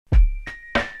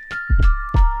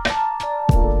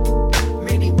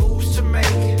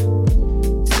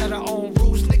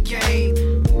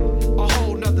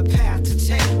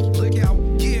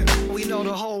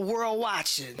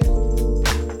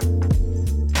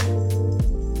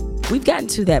We've gotten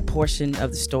to that portion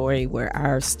of the story where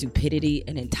our stupidity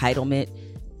and entitlement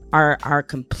are our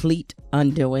complete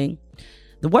undoing.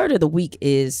 The word of the week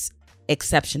is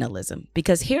exceptionalism,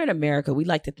 because here in America, we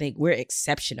like to think we're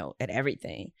exceptional at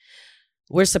everything.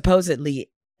 We're supposedly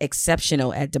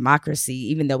exceptional at democracy,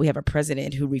 even though we have a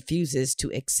president who refuses to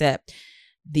accept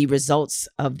the results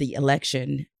of the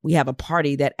election. We have a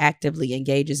party that actively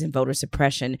engages in voter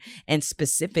suppression and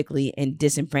specifically in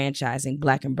disenfranchising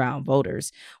Black and brown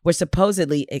voters. We're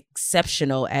supposedly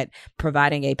exceptional at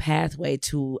providing a pathway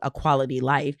to a quality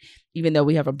life, even though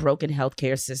we have a broken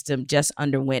healthcare system, just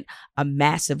underwent a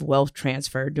massive wealth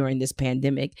transfer during this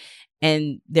pandemic,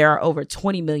 and there are over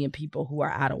 20 million people who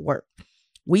are out of work.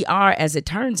 We are, as it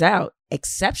turns out,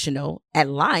 exceptional at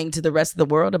lying to the rest of the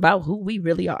world about who we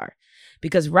really are.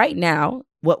 Because right now,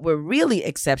 what we're really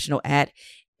exceptional at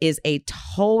is a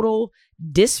total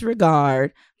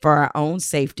disregard for our own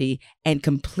safety and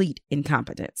complete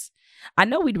incompetence. I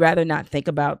know we'd rather not think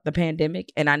about the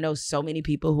pandemic, and I know so many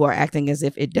people who are acting as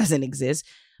if it doesn't exist,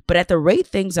 but at the rate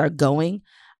things are going,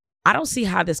 I don't see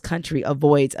how this country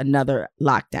avoids another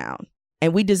lockdown,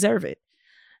 and we deserve it.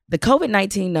 The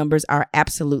COVID-19 numbers are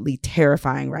absolutely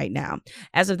terrifying right now.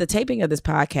 As of the taping of this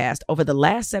podcast, over the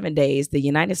last 7 days, the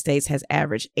United States has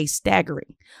averaged a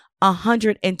staggering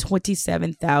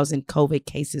 127,000 COVID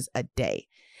cases a day.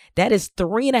 That is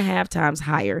 3.5 times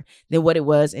higher than what it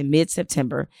was in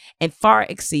mid-September and far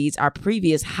exceeds our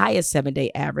previous highest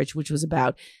 7-day average, which was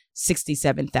about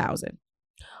 67,000.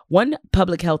 One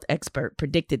public health expert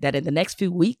predicted that in the next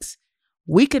few weeks,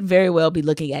 we could very well be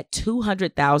looking at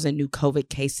 200,000 new COVID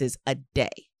cases a day.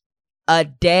 A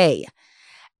day.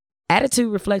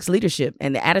 Attitude reflects leadership,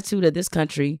 and the attitude of this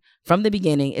country from the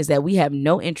beginning is that we have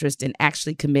no interest in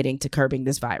actually committing to curbing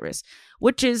this virus,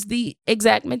 which is the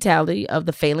exact mentality of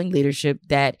the failing leadership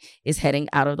that is heading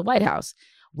out of the White House.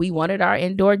 We wanted our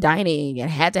indoor dining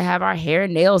and had to have our hair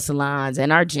and nail salons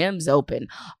and our gyms open.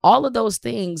 All of those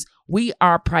things we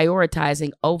are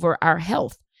prioritizing over our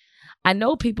health. I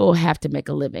know people have to make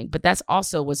a living, but that's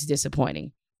also what's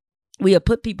disappointing. We have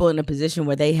put people in a position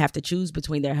where they have to choose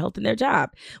between their health and their job.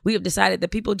 We have decided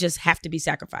that people just have to be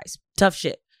sacrificed. Tough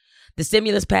shit. The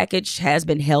stimulus package has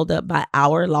been held up by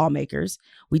our lawmakers.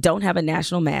 We don't have a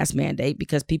national mask mandate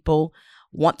because people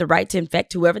want the right to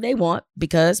infect whoever they want,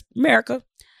 because America.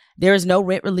 There is no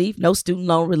rent relief, no student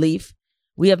loan relief.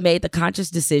 We have made the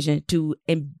conscious decision to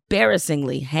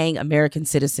embarrassingly hang American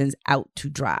citizens out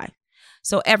to dry.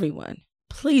 So everyone,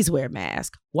 please wear a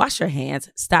mask, wash your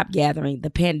hands, stop gathering. The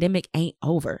pandemic ain't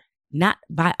over, not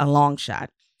by a long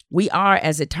shot. We are,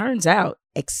 as it turns out,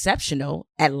 exceptional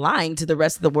at lying to the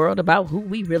rest of the world about who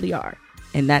we really are.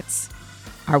 And that's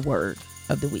our word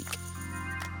of the week.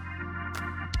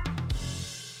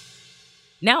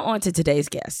 Now on to today's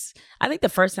guest. I think the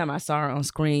first time I saw her on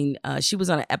screen, she was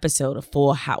on an episode of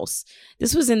Full House.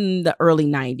 This was in the early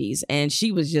 90s, and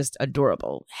she was just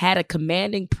adorable, had a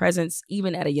commanding presence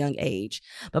even at a young age.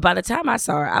 But by the time I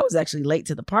saw her, I was actually late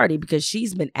to the party because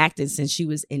she's been acting since she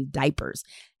was in diapers.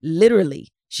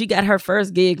 Literally, she got her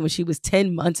first gig when she was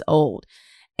 10 months old,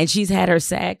 and she's had her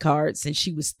SAG card since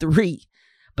she was 3.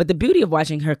 But the beauty of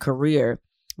watching her career,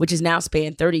 which has now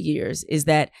spanned 30 years, is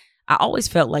that I always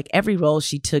felt like every role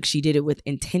she took, she did it with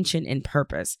intention and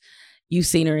purpose. You've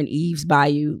seen her in Eve's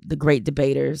Bayou, The Great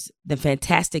Debaters, the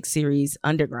fantastic series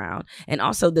Underground, and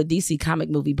also the DC comic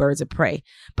movie Birds of Prey.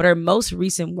 But her most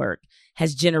recent work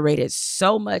has generated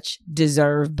so much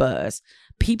deserved buzz.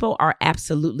 People are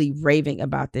absolutely raving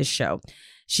about this show.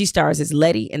 She stars as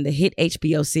Letty in the hit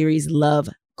HBO series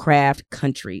Lovecraft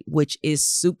Country, which is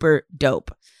super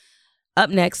dope. Up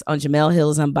next on Jamel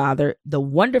Hill's Unbothered, the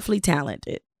wonderfully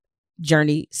talented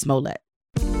JURNEE SMOLLETT.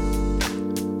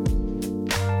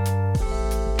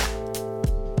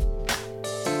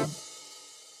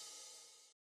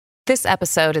 This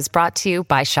episode is brought to you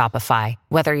by Shopify.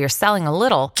 Whether you're selling a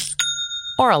little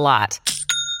or a lot,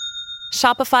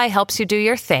 Shopify helps you do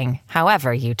your thing,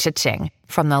 however you cha-ching.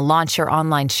 From the launch your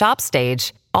online shop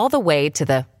stage, all the way to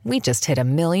the we just hit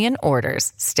 1 million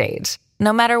orders stage.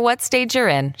 No matter what stage you're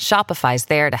in, Shopify's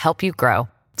there to help you grow.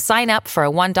 Sign up for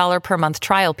a $1 per month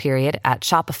trial period at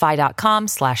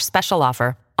shopify.com/special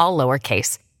offer, all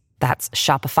lowercase. That's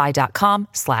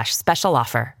shopify.com/special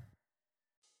offer.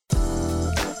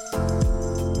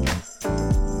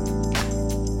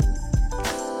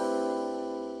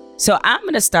 So I'm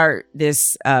going to start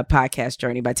this podcast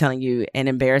journey by telling you an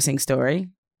embarrassing story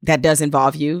that does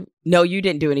involve you. No, you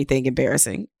didn't do anything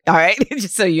embarrassing. All right.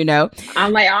 Just so you know.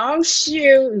 I'm like, oh,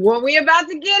 shoot. What we about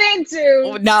to get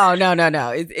into? No.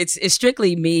 It's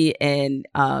strictly me and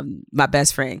my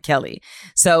best friend, Kelly.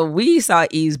 So we saw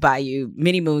Eve's Bayou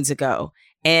many moons ago.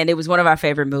 and it was one of our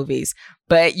favorite movies.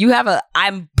 But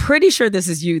I'm pretty sure this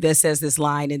is you that says this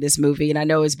line in this movie. And I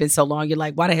know it's been so long. You're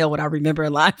like, why the hell would I remember a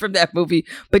line from that movie?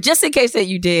 But just in case that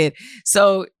you did.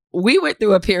 So we went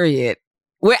through a period.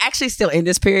 We're actually still in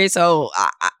this period. So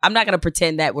I'm not going to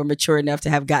pretend that we're mature enough to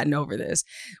have gotten over this.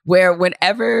 Where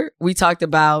whenever we talked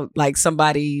about like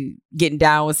somebody getting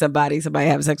down with somebody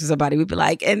having sex with somebody, we'd be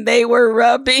like, and they were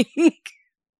rubbing.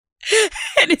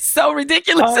 And it's so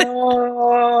ridiculous.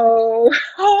 Oh.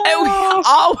 And we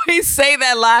always say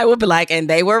that line. We'll be like, and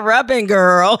they were rubbing,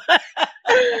 girl.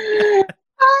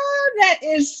 Oh, that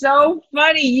is so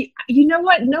funny. You know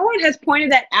what? No one has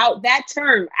pointed that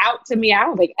term out to me. I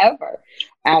don't think ever,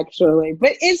 actually.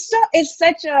 But it's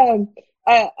such a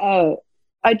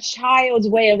child's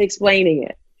way of explaining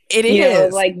it. It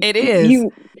is. It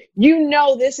is. You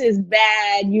know this is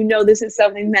bad. You know this is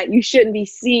something that you shouldn't be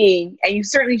seeing, and you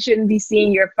certainly shouldn't be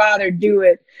seeing your father do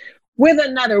it with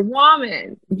another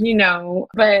woman.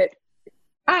 But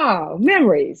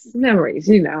memories.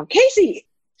 Casey,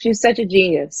 she's such a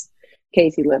genius,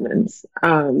 Casey Lemons.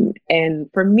 And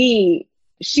for me,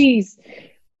 she's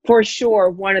for sure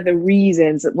one of the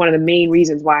main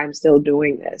reasons why I'm still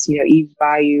doing this. Eve's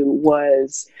Bayou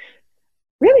was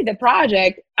really the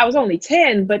project. I was only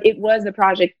 10, but it was the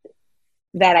project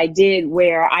that I did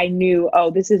where I knew,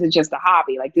 this isn't just a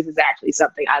hobby. Like, this is actually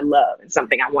something I love and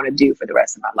something I want to do for the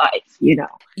rest of my life,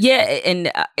 Yeah.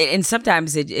 And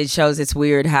sometimes it shows it's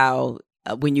weird how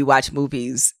when you watch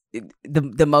movies,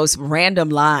 the most random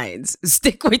lines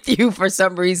stick with you for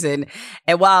some reason.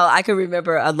 And while I can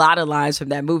remember a lot of lines from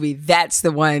that movie, that's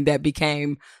the one that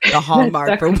became the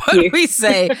hallmark for what we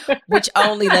say, which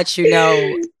only lets you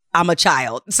know I'm a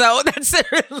child. So that's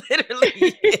literally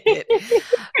it.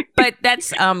 But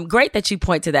that's great that you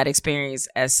point to that experience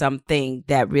as something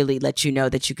that really lets you know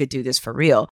that you could do this for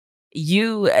real.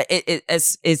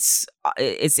 It's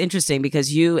interesting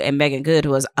because you and Megan Good,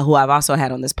 who I've also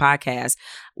had on this podcast,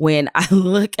 when I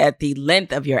look at the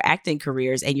length of your acting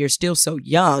careers and you're still so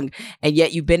young and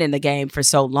yet you've been in the game for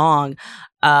so long,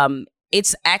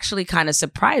 it's actually kind of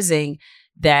surprising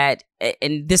that,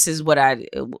 and this is what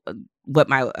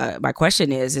my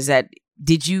question is that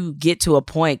did you get to a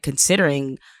point,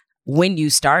 considering when you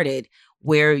started,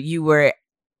 where you were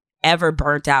ever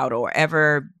burnt out or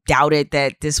ever doubted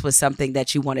that this was something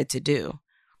that you wanted to do?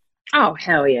 Oh,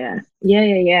 hell yeah.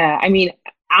 Yeah. I mean,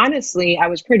 honestly, I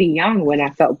was pretty young when I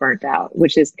felt burnt out,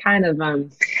 which is kind of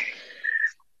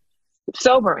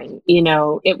sobering.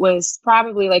 It was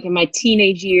probably like in my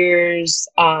teenage years,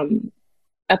 up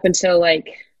until like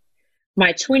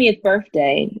my 20th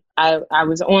birthday. I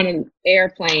was on an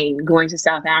airplane going to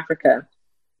South Africa.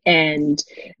 And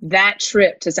that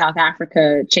trip to South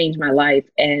Africa changed my life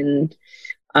and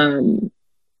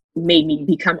made me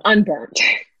become unburnt,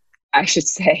 I should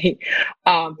say.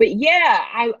 But yeah,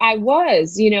 I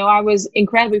was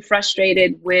incredibly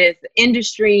frustrated with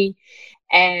industry,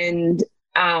 and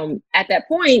at that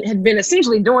point had been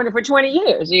essentially doing it for 20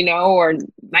 years, or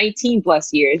 19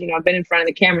 plus years. I've been in front of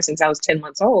the camera since I was 10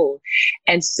 months old.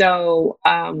 And so,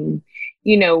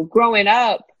 growing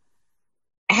up,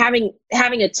 having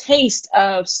a taste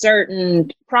of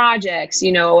certain projects,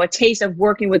 a taste of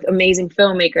working with amazing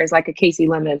filmmakers like a Casey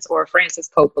Lemons or Francis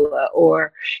Coppola,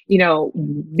 or,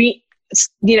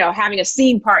 having a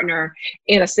scene partner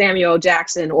in a Samuel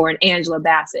Jackson or an Angela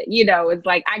Bassett, it's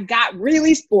like I got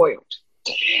really spoiled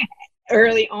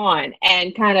early on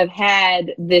and kind of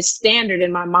had this standard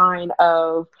in my mind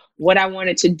of what I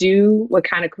wanted to do, what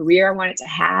kind of career I wanted to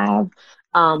have,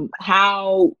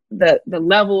 how the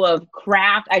level of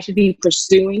craft I should be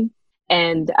pursuing.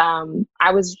 And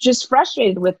I was just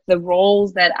frustrated with the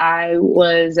roles that I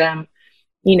was,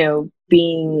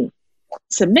 being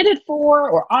submitted for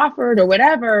or offered or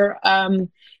whatever.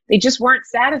 They just weren't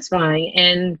satisfying.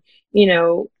 And,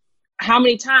 how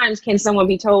many times can someone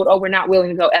be told, we're not willing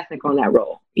to go ethnic on that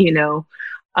role,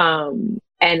 and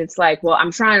it's like, well,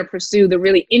 I'm trying to pursue the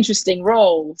really interesting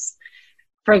roles.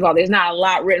 First of all, there's not a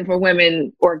lot written for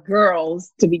women or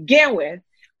girls to begin with,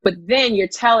 but then you're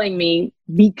telling me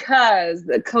because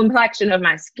the complexion of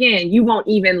my skin, you won't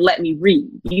even let me read.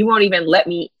 You won't even let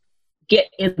me get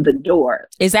in the door.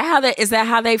 Is that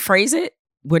how they phrase it?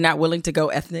 We're not willing to go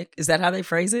ethnic. Is that how they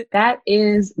phrase it? That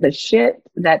is the shit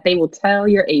that they will tell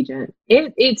your agent.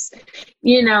 There's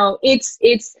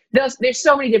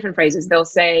so many different phrases. They'll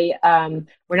say,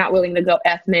 we're not willing to go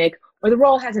ethnic, or the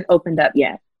role hasn't opened up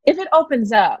yet. If it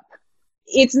opens up,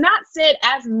 it's not said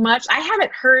as much. I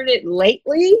haven't heard it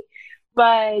lately,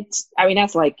 but I mean,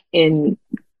 that's like in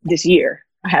this year.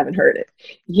 I haven't heard it,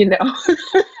 you know.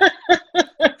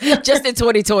 Just in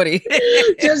 2020.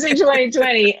 Just in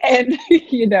 2020. And,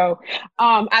 you know,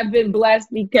 I've been blessed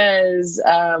because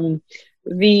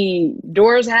the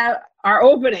doors are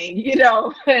opening, you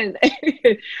know. And,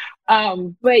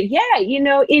 but yeah, you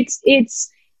know, it's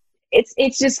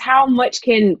just how much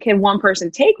can one person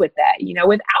take with that, you know,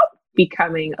 without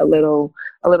becoming a little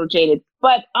jaded.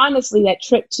 But honestly, that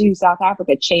trip to South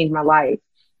Africa changed my life.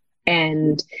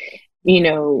 And, you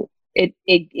know,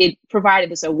 it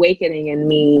provided this awakening in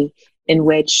me in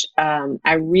which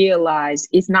I realized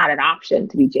it's not an option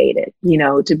to be jaded. You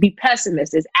know, to be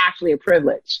pessimist is actually a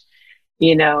privilege,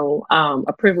 you know,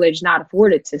 a privilege not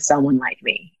afforded to someone like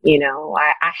me. You know,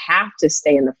 I have to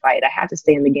stay in the fight. I have to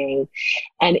stay in the game.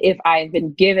 And if I've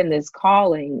been given this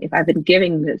calling, if I've been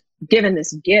given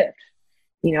this gift,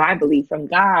 you know, I believe from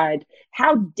God,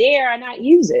 how dare I not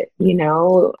use it? You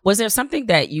know, was there something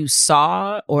that you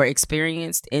saw or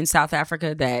experienced in South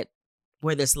Africa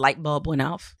where this light bulb went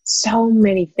off? So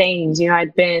many things. You know,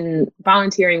 I'd been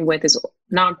volunteering with this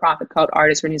nonprofit called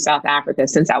Artists for New South Africa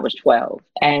since I was 12.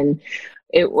 And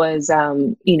it was,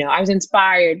 you know, I was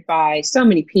inspired by so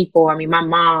many people. I mean, my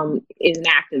mom is an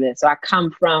activist, so I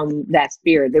come from that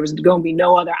spirit. There was going to be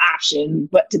no other option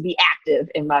but to be active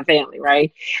in my family,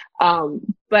 right?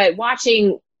 But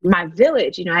watching my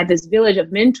village, you know, I had this village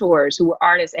of mentors who were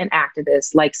artists and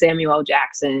activists like Samuel L.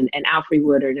 Jackson and Alfre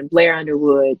Woodard and Blair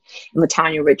Underwood and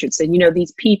LaTanya Richardson. You know,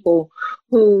 these people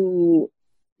who,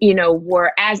 you know,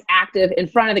 were as active in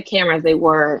front of the camera as they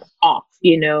were off,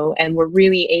 you know, and were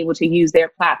really able to use their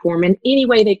platform in any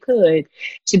way they could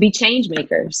to be change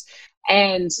makers.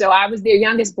 And so I was their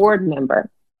youngest board member,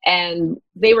 and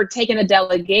they were taking a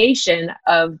delegation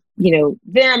of, you know,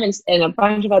 them and a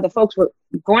bunch of other folks were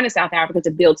going to South Africa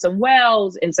to build some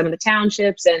wells in some of the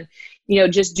townships and, you know,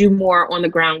 just do more on the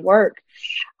ground work.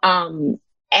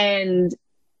 And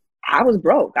I was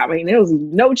broke. I mean, there was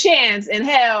no chance in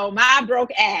hell my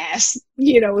broke ass,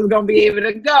 you know, was going to be able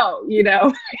to go, you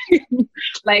know.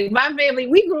 Like my family,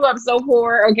 we grew up so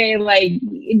poor, okay, like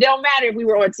it don't matter if we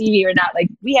were on TV or not. Like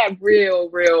we had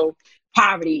real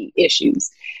poverty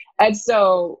issues. And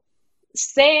so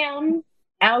Sam,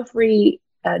 Alfre,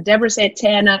 Deborah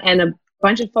Santana, and a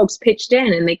bunch of folks pitched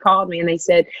in, and they called me and they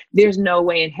said, there's no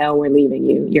way in hell we're leaving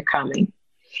you. You're coming.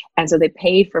 And so they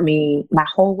paid for me my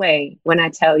whole way. When I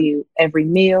tell you, every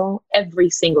meal, every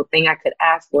single thing I could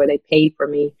ask for, they paid for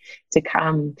me to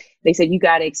come. They said, you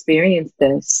got to experience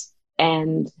this.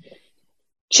 And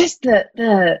just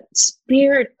the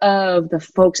spirit of the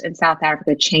folks in South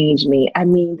Africa changed me. I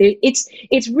mean,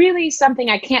 it's really something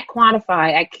I can't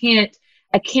quantify.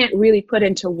 I can't really put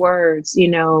into words, you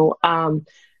know,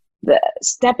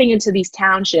 stepping into these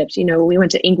townships. You know, we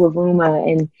went to Ingwavuma,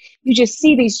 and you just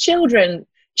see these children,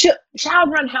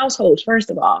 child-run households, first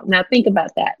of all. Now think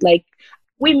about that. Like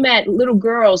we met little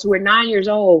girls who were 9 years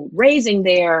old raising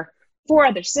their 4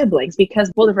 other siblings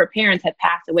because both of her parents had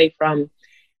passed away from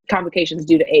complications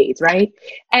due to AIDS, right?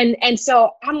 And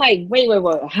so I'm like, wait,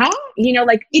 huh? You know,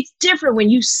 like it's different when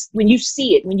you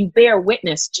see it, when you bear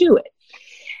witness to it.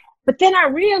 But then I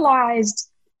realized,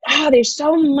 there's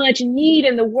so much need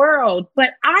in the world, but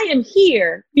I am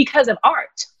here because of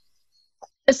art.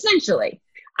 Essentially,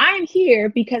 I am here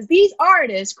because these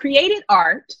artists created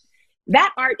art.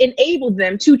 That art enabled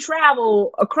them to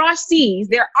travel across seas.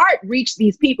 Their art reached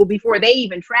these people before they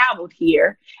even traveled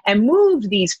here and moved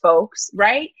these folks,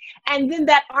 right? And then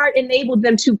that art enabled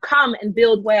them to come and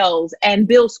build wells and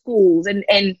build schools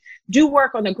and do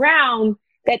work on the ground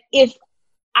that if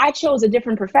I chose a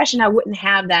different profession, I wouldn't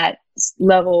have that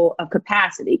level of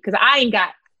capacity because I ain't got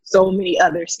so many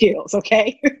other skills,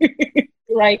 okay?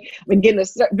 Right? Been given a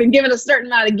certain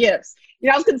amount of gifts. You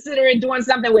know, I was considering doing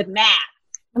something with math.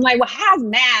 I'm like, well, how's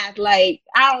math? Like,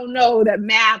 I don't know that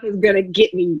math is going to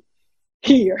get me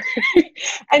here.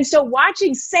 And so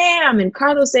watching Sam and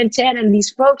Carlos Santana and these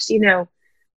folks, you know,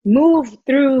 move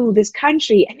through this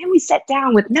country. And then we sat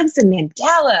down with Nelson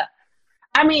Mandela.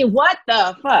 I mean, what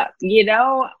the fuck, you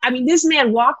know? I mean, this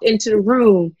man walked into the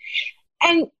room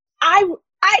and I,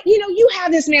 you know, you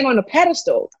have this man on a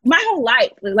pedestal my whole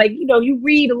life. Like, you know, you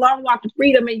read A Long Walk to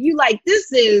Freedom and you like,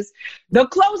 this is the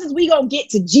closest we gonna get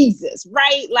to Jesus,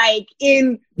 right? Like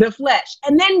in the flesh.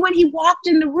 And then when he walked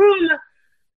in the room,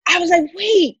 I was like,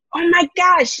 wait, oh my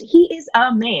gosh, he is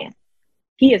a man.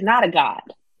 He is not a God.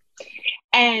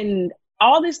 And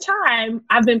all this time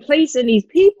I've been placing these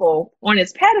people on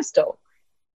his pedestal,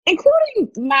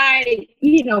 including my,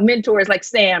 you know, mentors like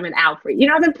Sam and Alfre. You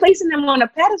know, I've been placing them on a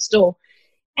pedestal.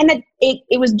 And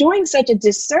it was doing such a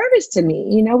disservice to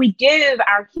me. You know, we give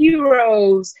our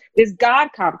heroes this God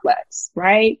complex,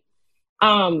 right?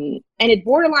 And it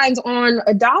borderlines on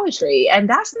idolatry, and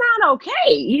that's not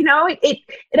okay. You know, it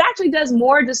actually does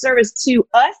more disservice to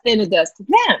us than it does to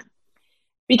them,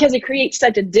 because it creates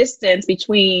such a distance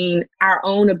between our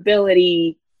own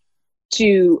ability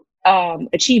to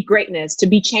achieve greatness, to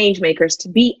be change makers, to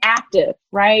be active,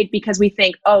 right? Because we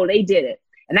think, oh, they did it.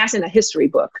 And that's in a history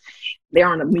book. They're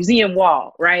on a museum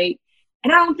wall, right?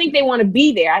 And I don't think they want to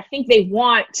be there. I think they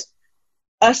want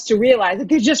us to realize that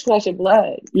they're just flesh and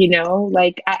blood, you know?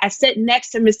 Like I sat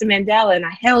next to Mr. Mandela and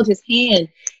I held his hand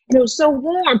and it was so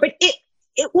warm, but it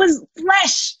was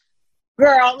flesh,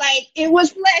 girl. Like it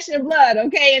was flesh and blood,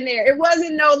 okay, in there. It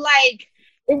wasn't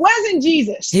it wasn't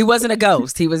Jesus. He wasn't a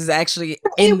ghost. He was actually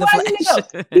in the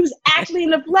flesh. He was actually in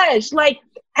the flesh. Like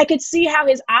I could see how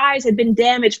his eyes had been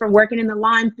damaged from working in the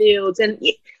lime fields and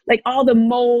like all the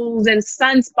moles and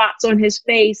sunspots on his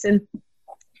face. And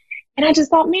I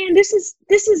just thought, man, this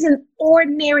is an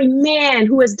ordinary man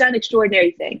who has done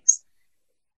extraordinary things.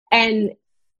 And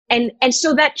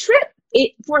so that trip,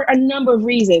 for a number of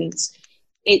reasons,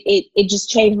 it just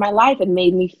changed my life and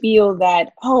made me feel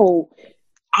that, oh,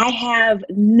 I have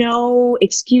no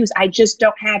excuse. I just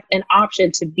don't have an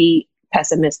option to be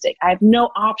pessimistic. I have no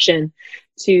option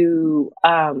to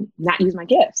not use my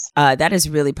gifts. That is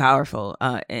really powerful.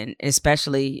 And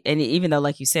especially, and even though,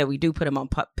 like you said, we do put them on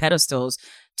pedestals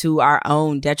to our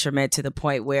own detriment, to the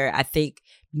point where I think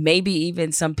maybe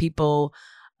even some people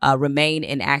remain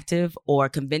inactive or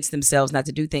convince themselves not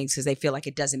to do things because they feel like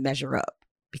it doesn't measure up.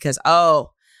 Because,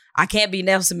 oh, I can't be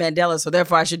Nelson Mandela, so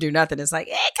therefore I should do nothing. It's like,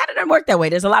 it kind of doesn't work that way.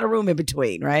 There's a lot of room in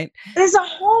between, right? There's a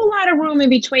whole lot of room in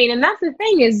between. And that's the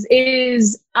thing is,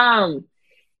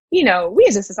 you know, we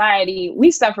as a society,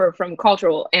 we suffer from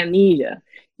cultural amnesia.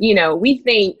 You know, we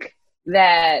think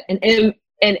that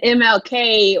an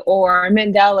MLK or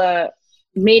Mandela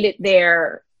made it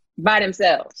there by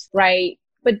themselves, right?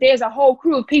 But there's a whole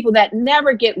crew of people that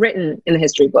never get written in the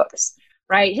history books,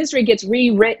 right? History gets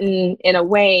rewritten in a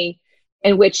way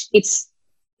in which it's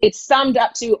summed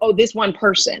up to, oh, this one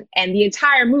person, and the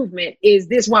entire movement is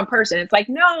this one person. It's like,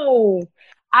 no,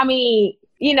 I mean,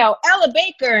 you know, Ella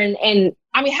Baker and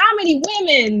I mean, how many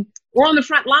women were on the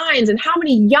front lines and how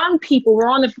many young people were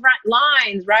on the front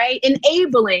lines, right?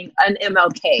 Enabling an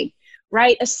MLK,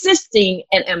 right? Assisting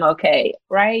an MLK,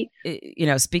 right? You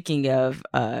know, speaking of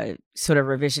sort of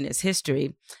revisionist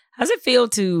history, how does it feel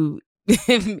to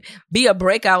be a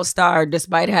breakout star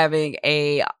despite having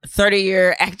a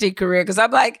 30-year acting career? Because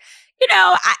I'm like, you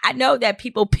know, I know that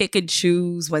people pick and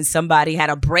choose when somebody had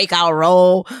a breakout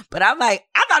role, but I'm like,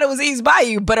 I thought it was East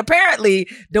Bayou, but apparently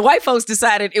the white folks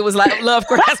decided it was like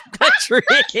Lovecraft Country.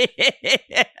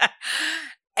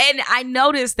 And I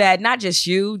noticed that not just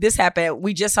you, this happened.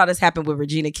 We just saw this happen with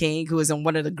Regina King, who is on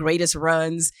one of the greatest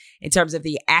runs in terms of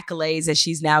the accolades that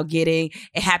she's now getting.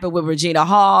 It happened with Regina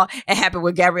Hall. It happened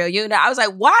with Gabrielle Union. I was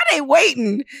like, why are they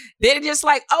waiting? They're just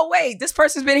like, oh, wait, this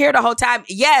person's been here the whole time.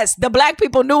 Yes, the Black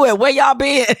people knew it. Where y'all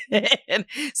been?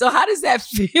 So how does that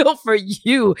feel for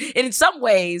you? And in some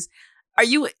ways, are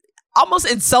you almost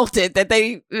insulted that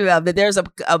that there's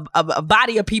a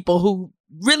body of people who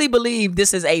really believe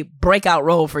this is a breakout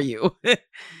role for you?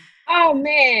 Oh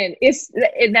man,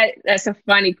 that's a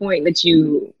funny point that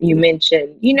you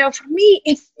mentioned. You know, for me,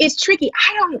 it's tricky.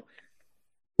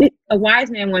 A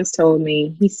wise man once told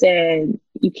me, he said,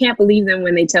 you can't believe them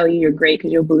when they tell you you're great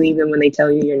because you'll believe them when they tell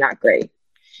you you're not great.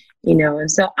 You know, and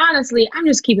so honestly, I'm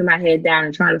just keeping my head down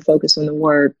and trying to focus on the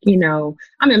work. You know,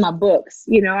 I'm in my books,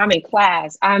 you know, I'm in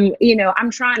class. I'm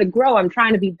trying to grow. I'm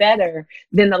trying to be better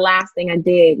than the last thing I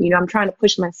did. You know, I'm trying to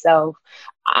push myself.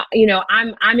 You know,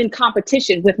 I'm in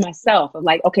competition with myself of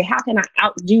like, okay, how can I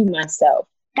outdo myself?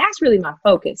 That's really my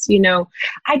focus. You know,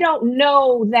 I don't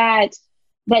know that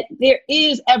there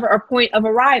is ever a point of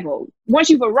arrival. Once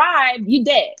you've arrived, you're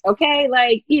dead. Okay.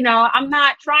 Like, you know, I'm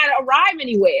not trying to arrive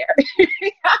anywhere.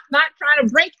 I'm not trying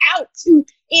to break out to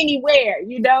anywhere.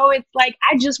 You know, it's like,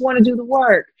 I just want to do the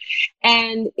work.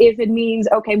 And if it means,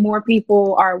 okay, more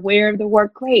people are aware of the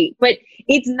work, great. But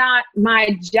it's not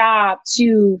my job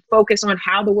to focus on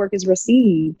how the work is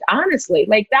received. Honestly,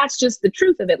 like, that's just the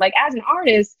truth of it. Like, as an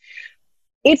artist,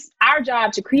 it's our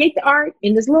job to create the art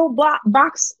in this little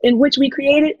box in which we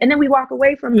create it, and then we walk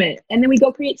away from it, and then we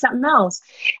go create something else.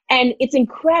 And it's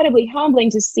incredibly humbling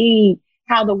to see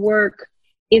how the work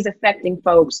is affecting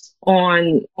folks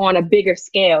on a bigger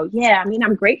scale. Yeah, I mean,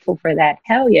 I'm grateful for that.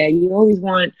 Hell yeah, you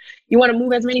want to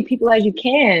move as many people as you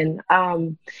can,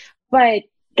 but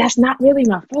that's not really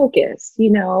my focus. You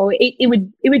know, it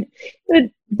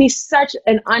would be such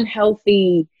an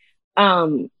unhealthy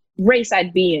race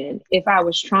I'd be in if I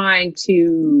was trying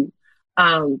to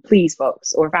please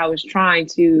folks, or if I was trying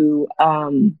to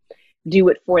do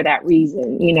it for that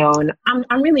reason, and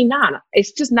I'm really not.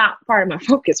 It's just not part of my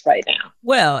focus right now.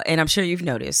 Well, and I'm sure you've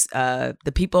noticed,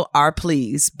 the people are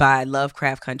pleased by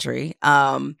Lovecraft Country.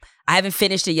 I haven't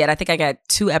finished it yet. I think I got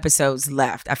 2 episodes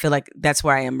left. I feel like that's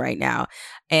where I am right now.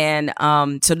 And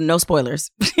so no spoilers.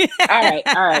 All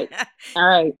right.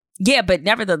 Yeah, but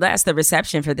nevertheless, the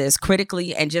reception for this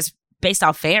critically and just based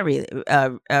off fan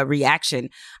reaction,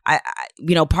 I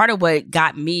part of what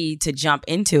got me to jump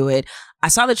into it, I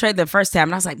saw the trailer the first time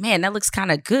and I was like, man, that looks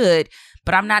kind of good.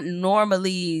 But I'm not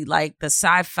normally like the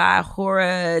sci-fi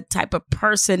horror type of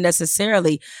person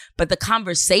necessarily. But the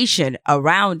conversation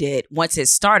around it, once it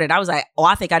started, I was like, oh,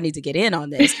 I think I need to get in on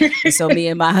this. And so me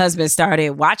and my husband started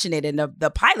watching it. And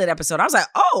the pilot episode, I was like,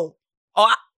 oh,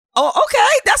 okay,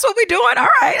 that's what we're doing. All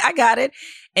right, I got it.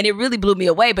 And it really blew me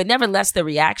away. But nevertheless, the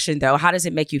reaction, though, how does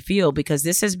it make you feel? Because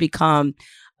this has become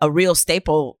a real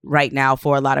staple right now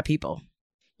for a lot of people.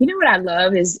 You know what I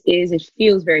love is it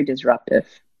feels very disruptive.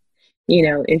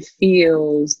 It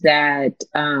feels that,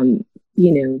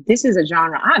 this is a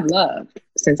genre I've loved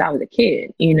since I was a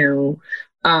kid.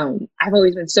 I've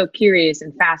always been so curious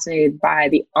and fascinated by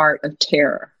the art of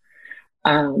terror.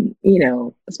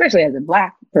 Especially as a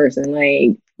Black person,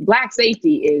 like Black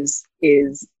safety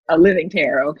is a living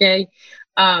terror. Okay.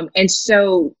 And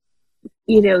so,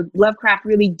 Lovecraft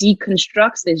really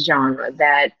deconstructs this genre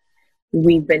that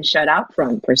we've been shut out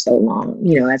from for so long.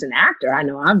 As an actor, I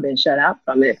know I've been shut out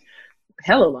from it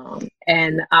hella long.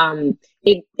 And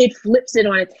it flips it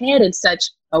on its head in such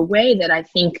a way that I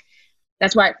think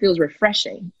that's why it feels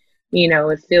refreshing.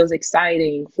 It feels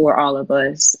exciting for all of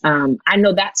us. I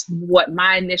know that's what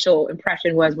my initial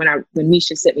impression was when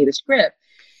Misha sent me the script.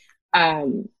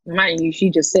 Mind you, she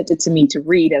just sent it to me to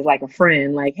read as like a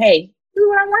friend, like, hey, this is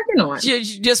what I'm working on. You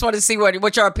just want to see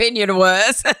what your opinion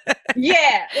was.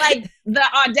 Yeah, like the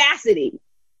audacity.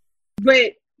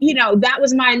 But, that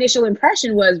was my initial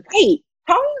impression was, wait,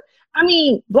 huh? I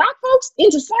mean, Black folks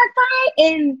into sci-fi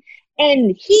and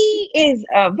he is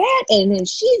a vet and then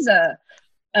she's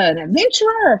an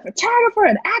adventurer, a photographer,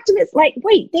 an activist. Like,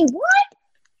 wait, they what?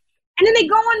 And then they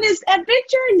go on this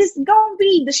adventure and this is going to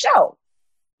be the show.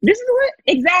 This is what,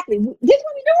 exactly. This is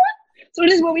what we doing? So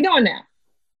this is what we doing now.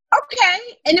 Okay.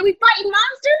 And then we fighting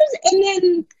monsters and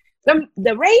then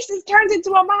the racist turns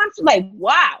into a monster. Like,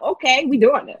 wow, okay, we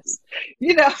doing this.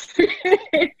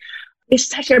 It's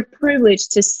such a privilege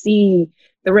to see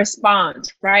the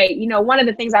response, right? One of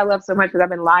the things I love so much because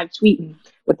I've been live tweeting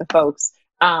with the folks.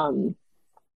 And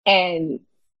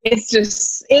it's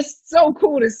so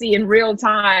cool to see in real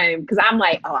time because I'm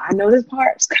like, oh, I know this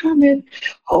part's coming.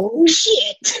 Oh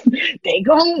shit, what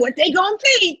they gonna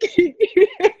think,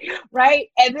 right?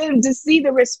 And then to see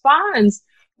the response.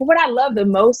 But what I love the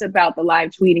most about the live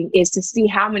tweeting is to see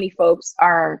how many folks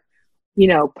are,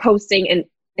 posting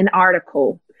an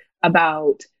article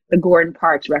about the Gordon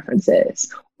Parks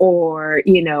references or,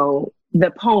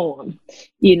 the poem,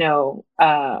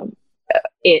 I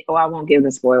won't give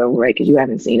the spoiler away because you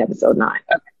haven't seen episode 9.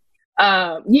 Okay.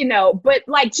 But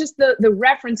like just the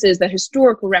references, the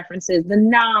historical references, the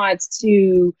nods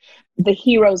to the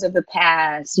heroes of the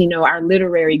past, our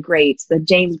literary greats, the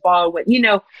James Baldwin,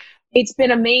 it's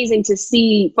been amazing to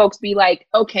see folks be like,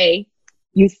 okay,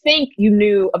 you think you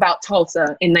knew about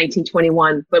Tulsa in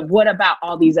 1921, but what about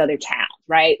all these other towns,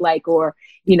 right? Like, or,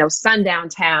 sundown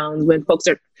towns when folks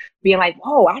are being like,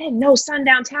 oh, I didn't know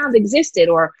sundown towns existed.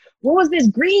 Or what was this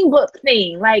Green Book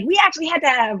thing? Like, we actually had to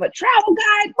have a travel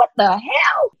guide. What the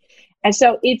hell? And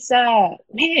so it's,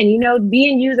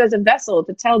 being used as a vessel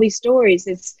to tell these stories,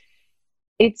 it's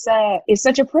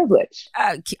such a privilege.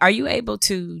 Are you able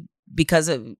to, because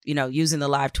of, using the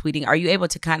live tweeting, are you able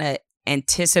to kind of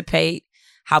anticipate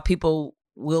how people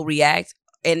will react?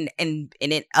 And in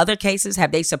other cases,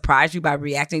 have they surprised you by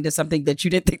reacting to something that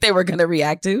you didn't think they were going to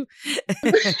react to?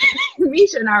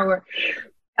 Misha and I were,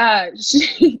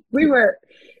 we were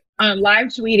live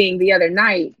tweeting the other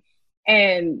night,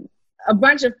 and a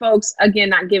bunch of folks, again,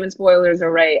 not giving spoilers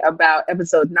away about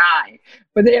episode 9,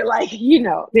 but they're like,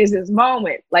 there's this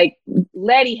moment, like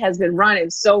Letty has been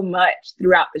running so much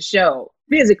throughout the show,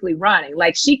 physically running.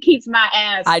 Like she keeps my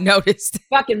ass. I noticed.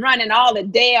 Fucking running all the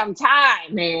damn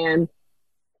time, man.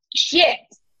 Shit.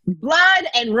 Blood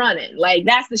and running. Like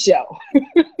that's the show.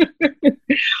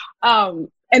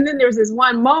 And then there's this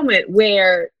one moment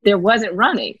where there wasn't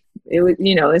running. It was,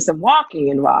 there's some walking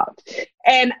involved.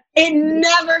 And it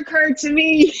never occurred to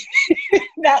me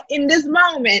that in this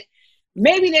moment,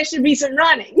 maybe there should be some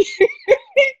running.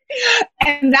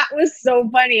 And that was so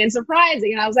funny and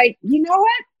surprising. And I was like, you know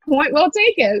what? Point well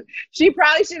taken. She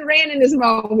probably should have ran in this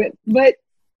moment. But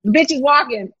Bitch is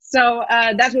walking. So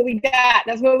that's what we got.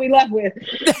 That's what we left with.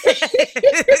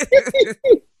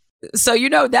 So,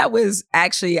 that was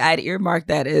actually, I'd earmarked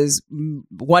that as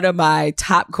one of my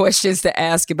top questions to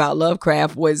ask about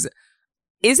Lovecraft was,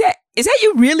 is that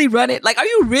you really running? Like, are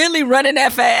you really running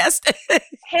that fast?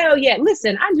 Hell yeah.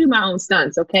 Listen, I do my own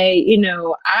stunts, okay?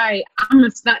 I'm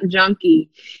a stunt junkie.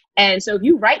 And so if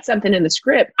you write something in the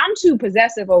script, I'm too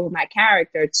possessive over my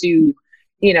character to,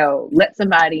 let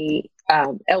somebody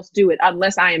else do it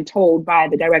unless I am told by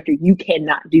the director, you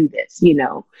cannot do this,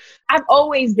 I've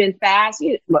always been fast.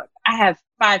 Look, I have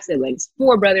 5 siblings,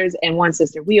 4 brothers and 1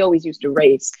 sister. We always used to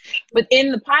race. But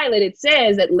in the pilot, it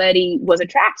says that Letty was a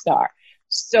track star.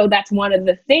 So that's one of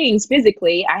the things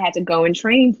physically I had to go and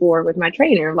train for with my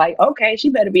trainer. Like, okay, she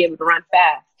better be able to run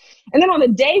fast. And then on the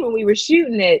day when we were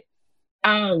shooting it,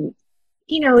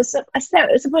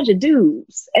 it's a bunch of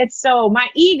dudes. And so my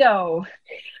ego,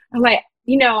 I'm like,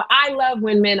 I love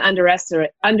when men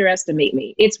underestimate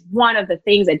me. It's one of the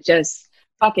things that just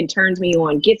fucking turns me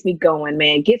on, gets me going,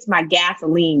 man, gets my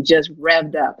gasoline just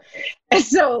revved up. And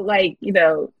so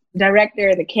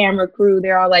director, the camera crew,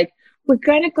 they're all like, we're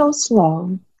going to go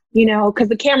slow, because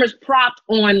the camera's propped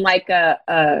on like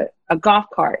a golf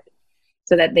cart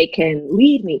so that they can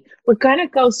lead me. We're going to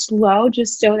go slow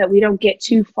just so that we don't get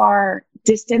too far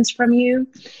distance from you.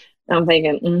 And I'm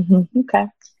thinking, okay,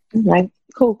 all right,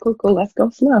 cool. Let's go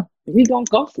slow. We gonna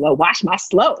go slow. Watch my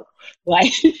slow.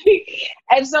 Like,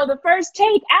 and so the first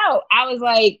take out, I was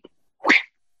like,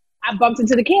 I bumped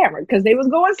into the camera because they was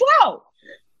going slow.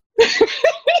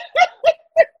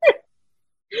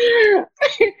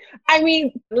 I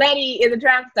mean, Letty is a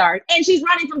track star and she's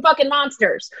running from fucking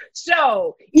monsters.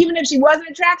 So even if she wasn't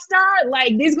a track star,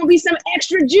 like there's going to be some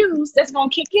extra juice that's going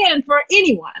to kick in for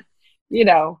anyone,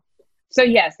 So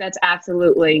yes, that's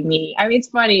absolutely me. I mean, it's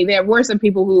funny. There were some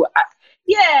people who,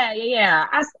 yeah.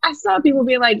 I saw people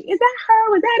being like, is that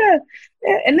her? Was that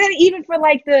and then even for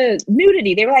like the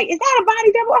nudity, they were like, is that a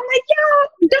body double? I'm like,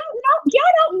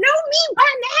 y'all don't know me by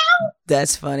now.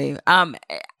 That's funny.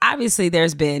 Obviously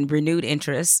there's been renewed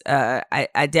interest.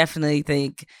 I definitely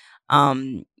think,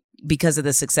 because of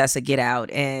the success of Get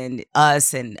Out and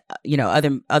Us and,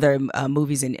 other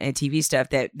movies and TV stuff,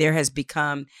 that there has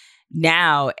become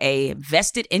now a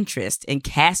vested interest in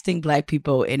casting Black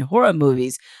people in horror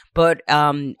movies, but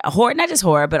horror, not just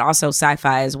horror, but also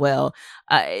sci-fi as well.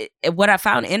 What I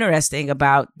found interesting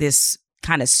about this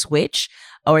kind of switch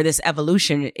or this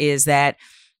evolution is that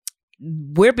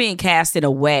we're being cast in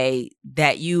a way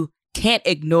that you can't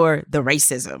ignore the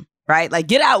racism, right? Like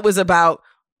Get Out was about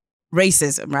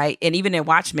racism, right? And even in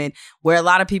Watchmen, where a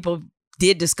lot of people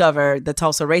did discover the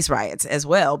Tulsa race riots as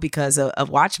well because of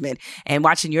Watchmen, and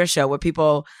watching your show where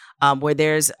people where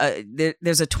there's a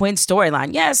twin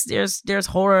storyline. Yes, there's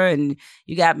horror and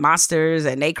you got monsters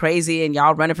and they crazy and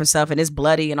y'all running for stuff and it's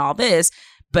bloody and all this,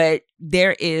 but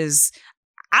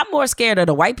I'm more scared of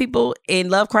the white people in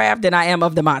Lovecraft than I am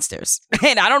of the monsters.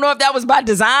 And I don't know if that was by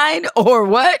design or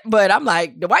what, but I'm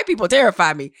like, the white people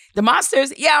terrify me. The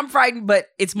monsters, yeah, I'm frightened, but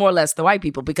it's more or less the white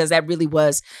people because that really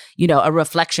was, a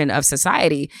reflection of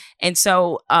society. And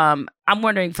so I'm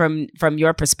wondering from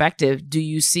your perspective, do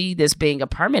you see this being a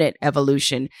permanent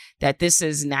evolution, that this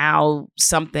is now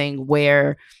something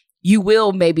where you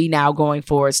will maybe now going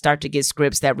forward start to get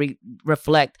scripts that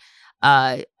reflect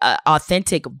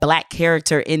authentic Black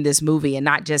character in this movie and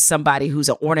not just somebody who's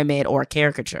an ornament or a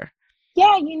caricature?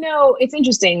 Yeah, it's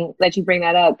interesting that you bring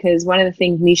that up because one of the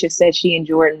things Nisha said she and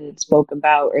Jordan spoke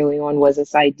about early on was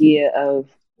this idea of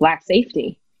Black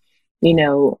safety,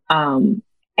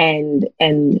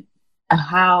 and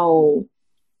how,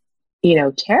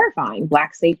 terrifying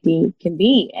Black safety can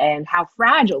be and how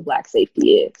fragile Black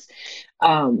safety is.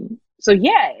 So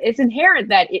yeah, it's inherent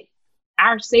that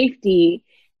our safety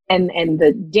and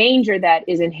the danger that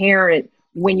is inherent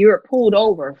when you're pulled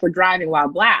over for driving while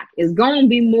Black is going to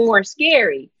be more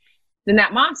scary than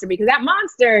that monster, because that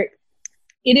monster,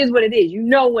 it is what it is. You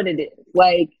know what it is.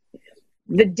 Like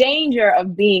the danger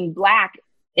of being Black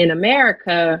in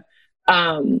America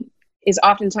is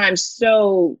oftentimes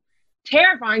so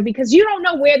terrifying because you don't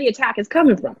know where the attack is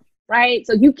coming from, right?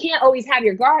 So you can't always have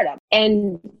your guard up.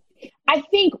 And I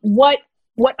think what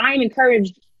I'm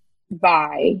encouraged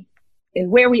by and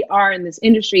where we are in this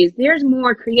industry is there's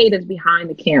more creatives behind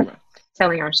the camera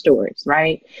telling our stories,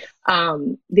 right?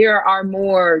 There are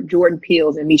more Jordan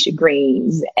Peels and Misha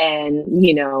Greens and,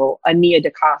 Ania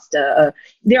DaCosta.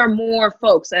 There are more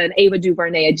folks, an Ava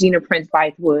DuVernay, a Gina Prince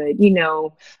Bythewood,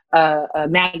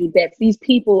 Maggie Betts. These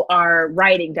people are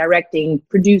writing, directing,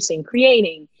 producing,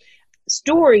 creating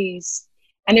stories,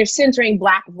 and they're centering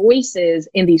Black voices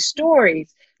in these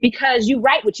stories because you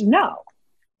write what you know.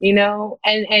 you know,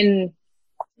 and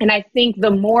I think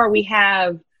the more we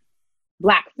have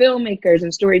Black filmmakers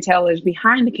and storytellers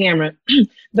behind the camera,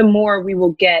 the more we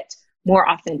will get more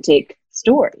authentic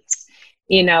stories.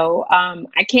 You know,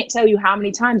 I can't tell you how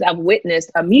many times I've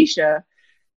witnessed Amisha,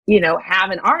 you know,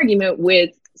 have an argument with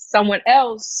someone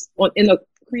else in the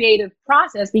creative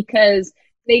process because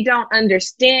they don't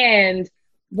understand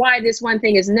why this one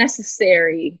thing is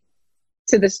necessary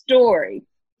to the story.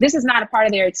 This is not a part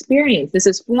of their experience. This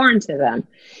is foreign to them.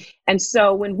 And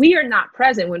so when we are not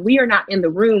present, when we are not in the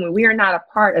room, when we are not a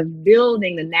part of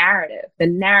building the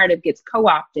narrative gets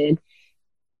co-opted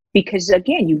because,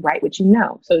 again, you write what you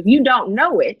know. So if you don't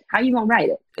know it, how are you going to write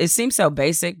it? It seems so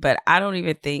basic, but I don't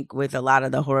even think with a lot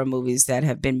of the horror movies that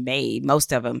have been made,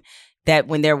 most of them, that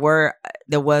when there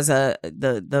was a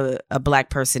Black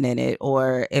person in it,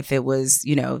 or if it was,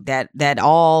 you know, that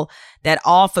all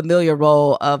familiar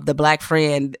role of the Black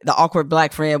friend, the awkward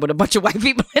Black friend with a bunch of white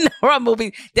people in the horror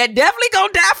movie that definitely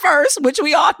gonna die first, which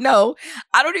we all know.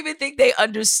 I don't even think they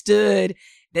understood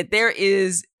that there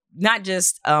is not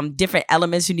just different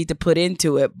elements you need to put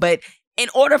into it, but in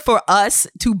order for us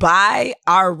to buy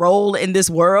our role in this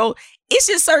world, it's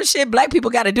just certain shit Black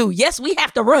people got to do. Yes, we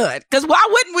have to run. Because why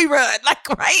wouldn't we run? Like,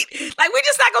 right? Like, we're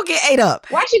just not going to get ate up.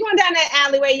 Why she going down that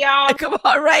alleyway, y'all? Come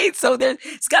on, right? So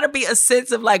it's got to be a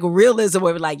sense of like realism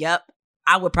where we're like, yep,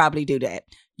 I would probably do that.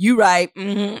 You right.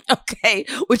 Mm-hmm. Okay.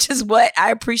 Which is what I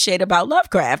appreciate about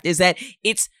Lovecraft, is that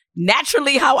it's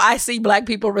naturally how I see Black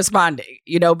people responding,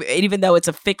 you know, even though it's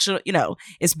a fictional, you know,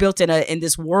 it's built in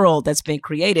this world that's been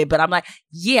created. But I'm like,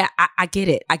 yeah, I get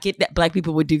it. I get that Black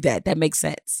people would do that. That makes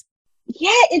sense. Yeah,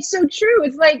 it's so true.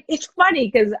 It's like, it's funny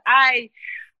because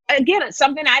again, it's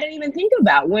something I didn't even think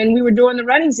about when we were doing the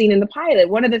running scene in the pilot.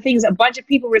 One of the things a bunch of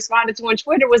people responded to on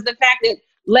Twitter was the fact that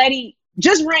Letty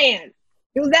just ran.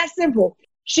 It was that simple.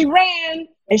 She ran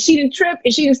and she didn't trip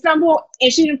and she didn't stumble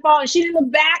and she didn't fall and she didn't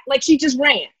look back. Like, she just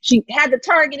ran. She had the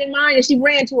target in mind and she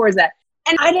ran towards that.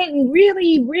 And I didn't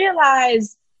really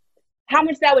realize how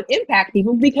much that would impact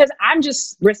people because I'm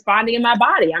just responding in my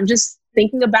body. I'm just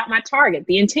thinking about my target,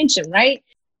 the intention, right?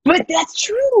 But that's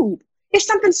true. It's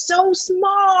something so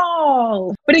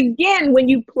small. But again, when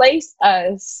you place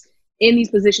us in these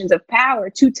positions of power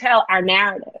to tell our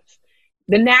narrative,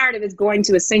 the narrative is going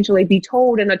to essentially be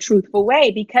told in a truthful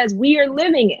way because we are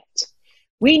living it.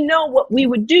 We know what we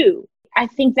would do. I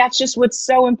think that's just what's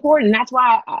so important. That's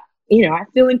why, I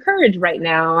feel encouraged right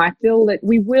now. I feel that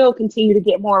we will continue to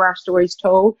get more of our stories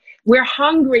told. We're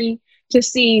hungry to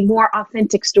see more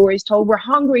authentic stories told. We're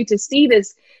hungry to see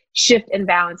this shift and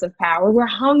balance of power. We're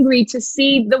hungry to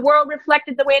see the world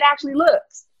reflected the way it actually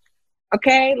looks.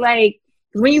 Okay? Like,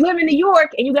 when you live in New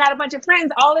York and you got a bunch of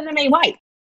friends, all of them ain't white.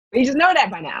 You just know that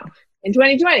by now in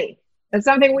 2020. That's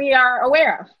something we are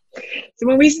aware of. So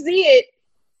when we see it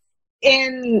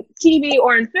in TV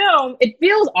or in film, it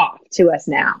feels off to us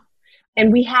now.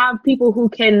 And we have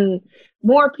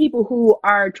more people who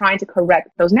are trying to correct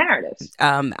those narratives.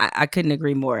 I couldn't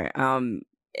agree more.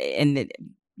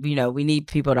 We need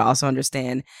people to also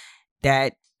understand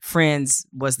that Friends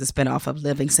was the spinoff of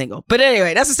Living Single. But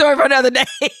anyway, that's a story for another day.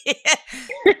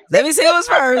 Living Single was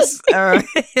first.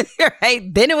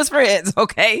 Right? Then it was Friends.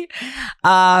 Okay.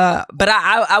 But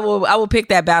I will pick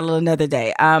that battle another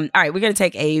day. All right. We're going to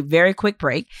take a very quick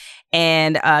break.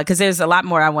 And because there's a lot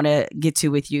more I want to get to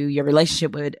with you, your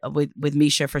relationship with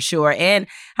Misha for sure. And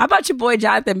how about your boy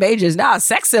Jonathan Majors? Now a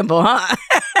sex symbol, huh?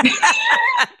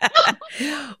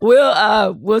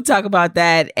 We'll talk about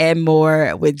that and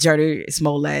more with JURNEE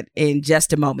SMOLLETT in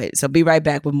just a moment. So be right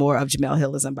back with more of Jemele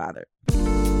Hill is Unbothered.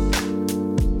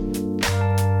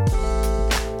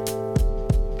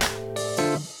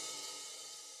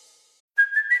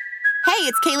 Hey,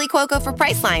 it's Kaylee Cuoco for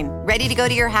Priceline. Ready to go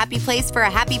to your happy place for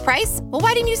a happy price? Well,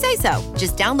 why didn't you say so?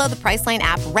 Just download the Priceline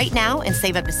app right now and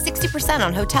save up to 60%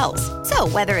 on hotels. So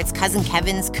whether it's Cousin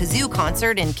Kevin's Kazoo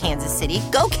Concert in Kansas City,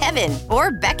 go Kevin,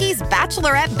 or Becky's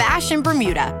Bachelorette Bash in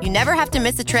Bermuda, you never have to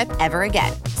miss a trip ever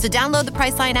again. So download the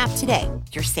Priceline app today.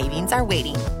 Your savings are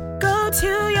waiting. Go to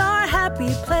your happy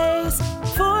place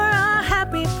for a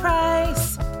happy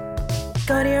price.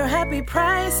 Go to your happy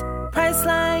price,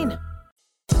 Priceline.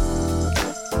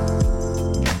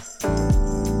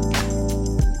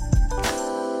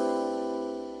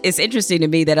 It's interesting to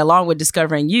me that along with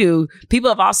discovering you,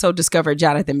 people have also discovered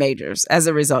Jonathan Majors as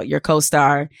a result, your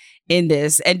co-star in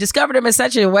this, and discovered him in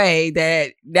such a way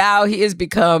that now he has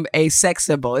become a sex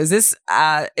symbol. Is this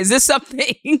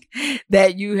something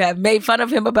that you have made fun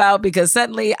of him about? Because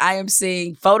suddenly I am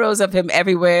seeing photos of him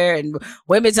everywhere and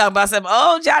women talking about some,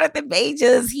 oh, Jonathan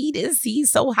Majors,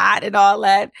 he's so hot and all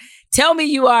that. Tell me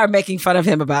you are making fun of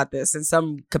him about this in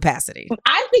some capacity.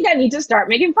 I think I need to start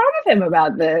making fun of him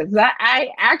about this. I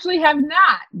actually have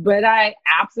not, but I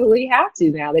absolutely have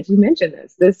to now that you mention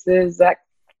this. This is,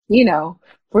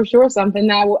 for sure something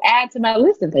that I will add to my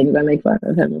list of things I make fun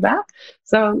of him about.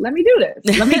 So let me do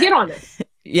this. Let me get on this.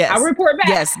 Yes. I'll report back.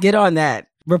 Yes, get on that.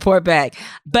 Report back.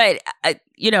 But,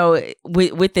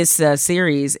 with this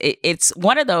series, it's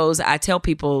one of those, I tell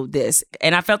people this,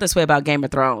 and I felt this way about Game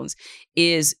of Thrones,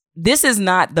 is this is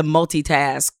not the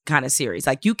multitask kind of series.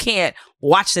 Like, you can't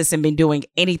watch this and be doing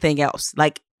anything else.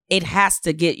 Like, it has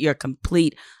to get your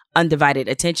complete undivided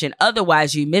attention.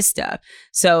 Otherwise, you miss stuff.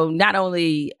 So not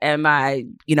only am I,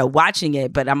 watching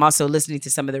it, but I'm also listening to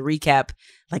some of the recap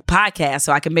like podcasts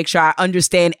so I can make sure I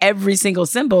understand every single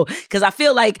symbol, because I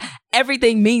feel like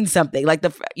everything means something. Like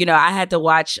I had to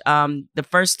watch the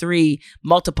first 3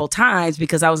 multiple times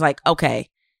because I was like, okay,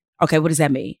 what does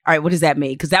that mean? All right, what does that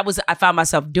mean? Because I found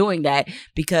myself doing that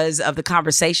because of the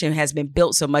conversation has been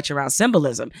built so much around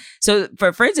symbolism. So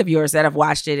for friends of yours that have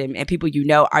watched it and people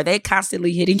are they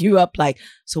constantly hitting you up like,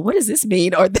 so what does this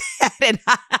mean or that? And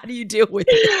how do you deal with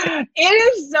it? It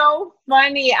is so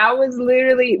funny. I was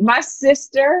literally, my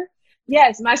sister,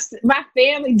 yes, my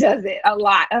family does it a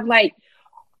lot. I'm like,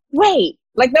 wait,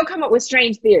 like they'll come up with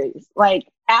strange theories. Like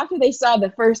after they saw the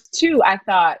first 2, I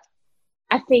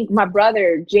think my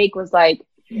brother, Jake, was like,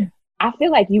 I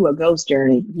feel like you a ghost,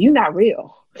 Journey. You not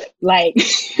real. Like, they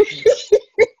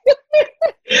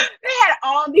had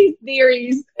all these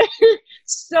theories.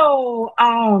 So,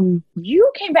 you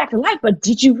came back to life, but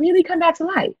did you really come back to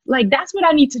life? Like, that's what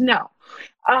I need to know.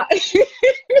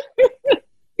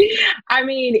 I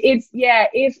mean,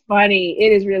 it's funny.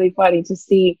 It is really funny to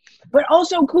see, but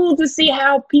also cool to see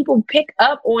how people pick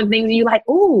up on things and you're like,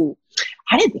 ooh,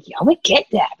 I didn't think y'all would get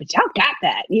that, but y'all got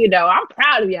that. I'm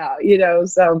proud of y'all,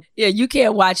 so. Yeah, you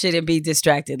can't watch it and be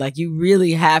distracted. Like, you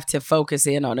really have to focus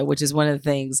in on it, which is one of the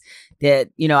things that,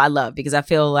 I love, because I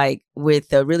feel like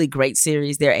with a really great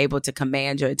series, they're able to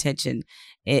command your attention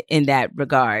in that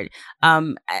regard.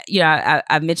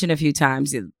 I've mentioned a few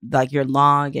times, like your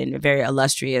long and very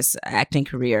illustrious acting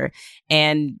career.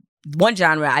 And one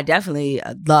genre I definitely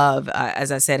love,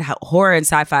 as I said, horror and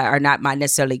sci-fi are not my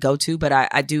necessarily go-to, but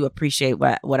I do appreciate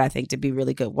what I think to be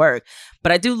really good work.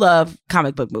 But I do love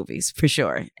comic book movies for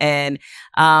sure. And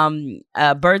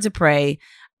Birds of Prey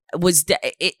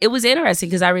it was interesting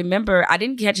because I remember I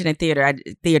didn't catch it in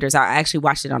theaters. I actually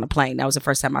watched it on a plane. That was the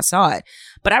first time I saw it.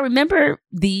 But I remember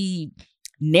the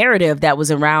narrative that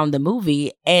was around the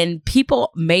movie, and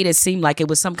people made it seem like it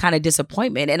was some kind of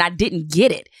disappointment, and I didn't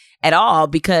get it at all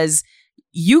because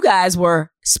you guys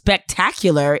were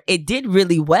spectacular. It did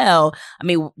really well. I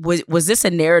mean, was this a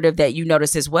narrative that you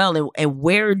noticed as well? And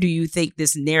where do you think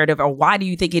this narrative, or why do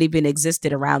you think it even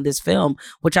existed around this film,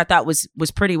 which I thought was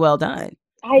pretty well done?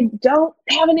 I don't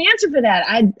have an answer for that.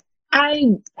 I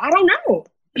don't know.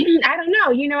 I don't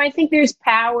know. I think there's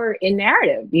power in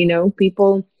narrative.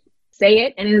 People say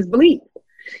it and it is believed.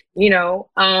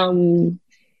 And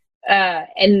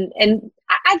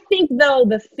I think though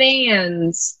the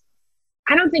fans,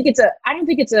 I don't think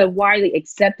it's a widely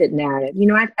accepted narrative.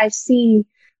 I see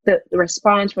the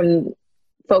response from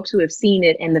folks who have seen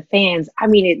it and the fans. I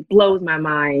mean, it blows my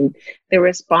mind, the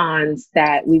response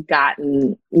that we've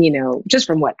gotten, just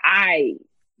from what I,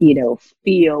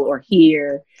 feel or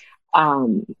hear.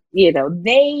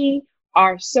 They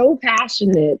are so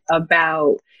passionate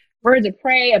about Birds of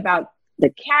Prey, about the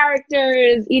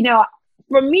characters.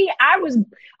 For me, I was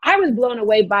blown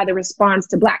away by the response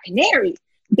to Black Canary,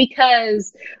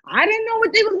 because I didn't know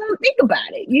what they was going to think about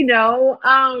it.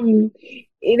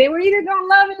 They were either going to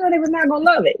love it or they was not going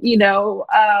to love it,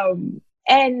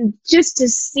 and just to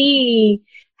see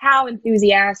how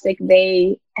enthusiastic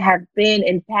they have been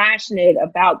and passionate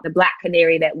about the Black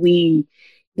Canary that we,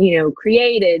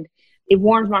 created, it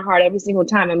warms my heart every single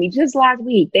time. I mean, just last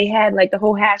week they had like the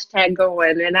whole hashtag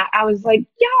going, and I was like,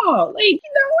 y'all,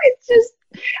 it's just,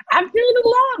 I'm feeling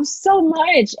the love so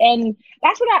much. And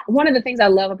that's one of the things I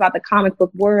love about the comic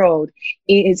book world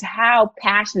is how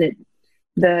passionate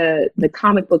the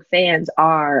comic book fans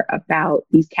are about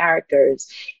these characters,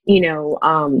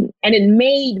 and it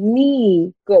made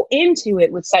me go into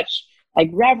it with such like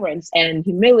reverence and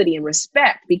humility and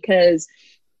respect, because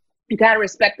you got to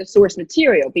respect the source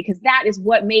material, because that is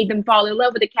what made them fall in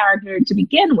love with the character to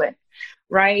begin with.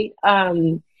 Right.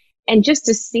 And just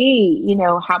to see,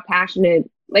 how passionate,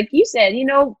 like you said,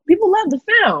 people love the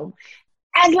film.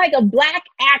 As like a Black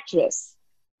actress,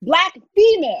 Black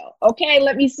female, okay,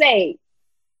 let me say,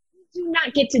 do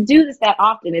not get to do this that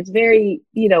often. It's very,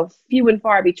 few and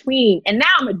far between. And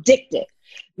now I'm addicted.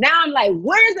 Now I'm like,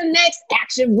 where's the next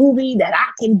action movie that I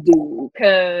can do?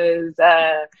 Because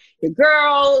your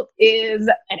girl is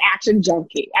an action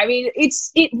junkie. I mean,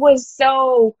 it was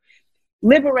so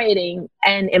liberating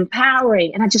and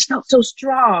empowering. And I just felt so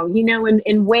strong,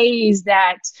 in ways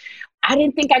that I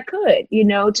didn't think I could,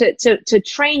 to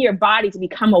train your body to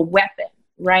become a weapon,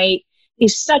 right?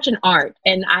 Is such an art.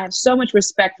 And I have so much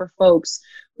respect for folks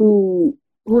who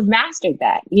have mastered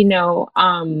that,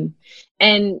 and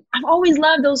I've always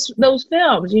loved those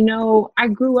films. I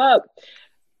grew up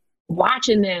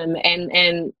watching them,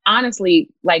 and honestly,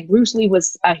 like, Bruce Lee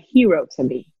was a hero to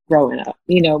me growing up.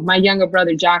 My younger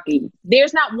brother Jockey,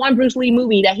 there's not one Bruce Lee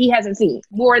movie that he hasn't seen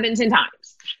more than 10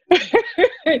 times.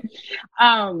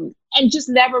 And just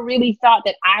never really thought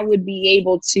that I would be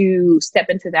able to step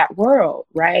into that world,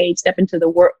 right? Step into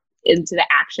into the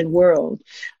action world.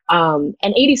 And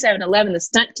 8711, the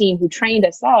stunt team who trained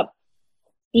us up,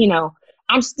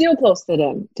 I'm still close to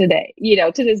them today,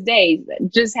 to this day.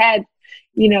 Just had,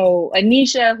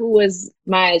 Anisha, who was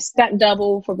my stunt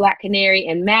double for Black Canary,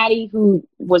 and Maddie, who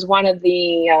was one of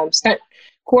the stunt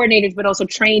coordinators, but also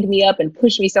trained me up and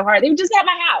pushed me so hard. They were just at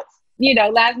my house,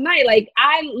 last night. Like,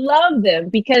 I love them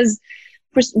because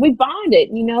we bonded,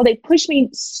 they pushed me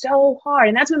so hard.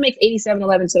 And that's what makes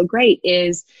 8711 so great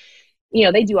is,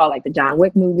 they do all like the John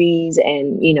Wick movies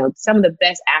and, some of the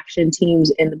best action teams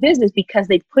in the business because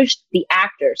they pushed the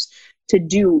actors to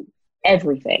do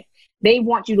everything. They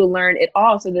want you to learn it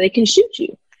all so that they can shoot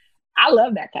you. I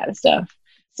love that kind of stuff.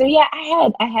 So yeah,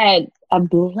 I had a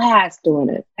blast doing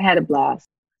it. I had a blast.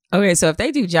 Okay, so if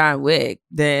they do John Wick,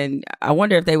 then I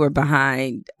wonder if they were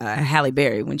behind Halle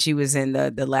Berry when she was in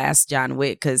the last John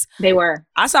Wick, because they were.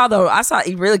 I saw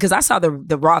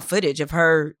the raw footage of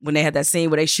her when they had that scene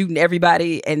where they shooting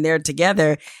everybody and they're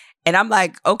together, and I'm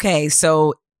like, okay,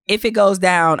 so if it goes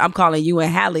down, I'm calling you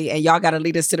and Halle, and y'all got to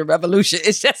lead us to the revolution.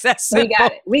 It's just that simple. We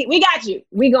got it. We got you.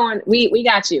 We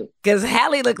got you. Because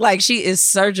Halle looked like she is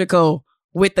surgical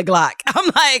with the Glock. I'm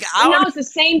like, it's the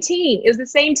same team. It was the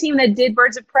same team that did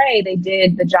Birds of Prey. They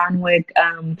did the John Wick.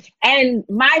 And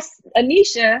my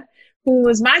Anisha, who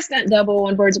was my stunt double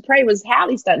on Birds of Prey, was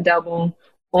Halle's stunt double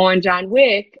on John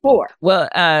Wick 4. Well,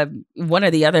 one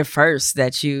of the other firsts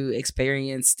that you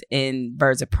experienced in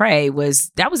Birds of Prey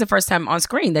was the first time on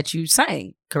screen that you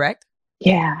sang, correct?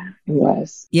 Yeah, it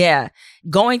was. Yeah.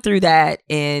 Going through that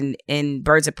in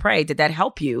Birds of Prey, did that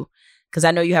help you? Because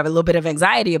I know you have a little bit of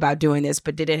anxiety about doing this,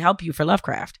 but did it help you for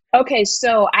Lovecraft? Okay,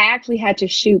 so I actually had to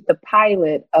shoot the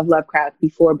pilot of Lovecraft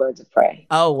before Birds of Prey.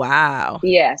 Oh, wow.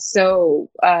 Yeah, so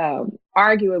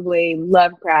arguably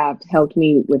Lovecraft helped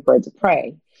me with Birds of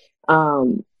Prey.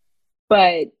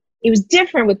 But it was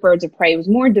different with Birds of Prey. It was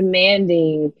more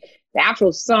demanding. The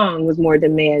actual song was more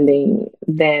demanding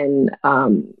than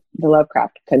the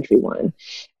Lovecraft Country one.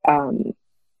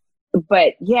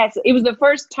 But yes, it was the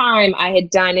first time I had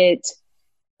done it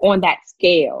on that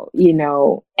scale,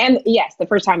 and yes, the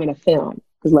first time in a film,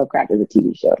 because Lovecraft is a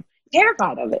TV show.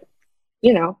 Terrified of it,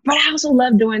 but I also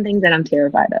love doing things that I'm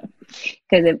terrified of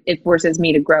because it forces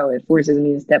me to grow. It forces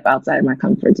me to step outside my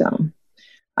comfort zone.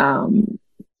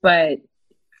 But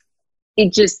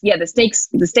it just,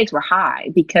 the stakes were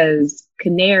high because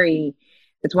Canary,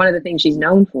 it's one of the things she's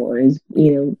known for is,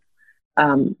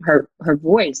 her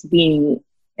voice being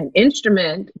an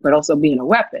instrument, but also being a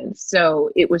weapon.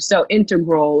 So it was so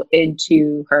integral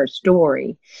into her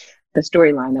story, the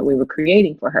storyline that we were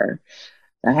creating for her.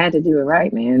 I had to do it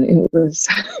right, man. It was,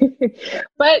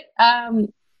 but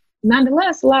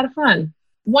nonetheless, a lot of fun.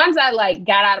 Once I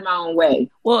got out of my own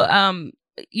way. Well,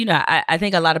 I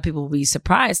think a lot of people will be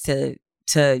surprised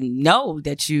to know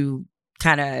that you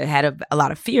kind of had a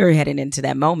lot of fear heading into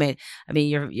that moment. I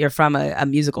mean, you're from a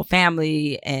musical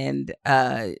family, and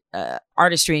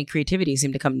artistry and creativity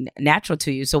seem to come natural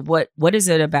to you. So what is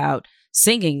it about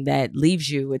singing that leaves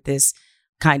you with this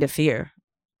kind of fear?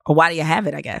 Or why do you have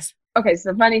it, I guess? Okay,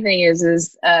 so the funny thing is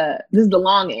this is the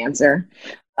long answer.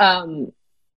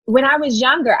 When I was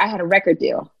younger, I had a record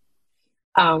deal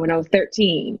when I was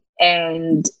 13.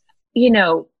 And,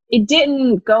 it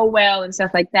didn't go well and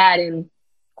stuff like that. And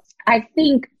I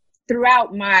think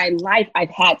throughout my life, I've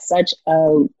had such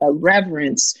a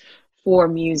reverence for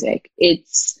music.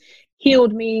 It's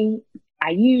healed me. I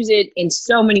use it in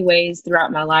so many ways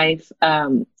throughout my life.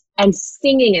 And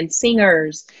singing and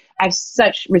singers, I have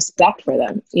such respect for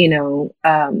them,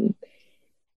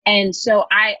 and so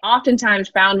I oftentimes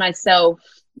found myself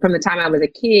from the time I was a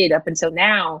kid up until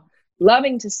now,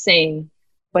 loving to sing,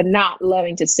 but not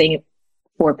loving to sing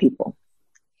for people.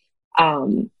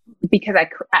 Because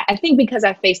I think because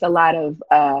I faced a lot of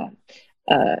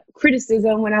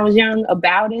criticism when I was young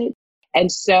about it.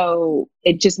 And so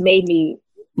it just made me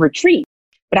retreat,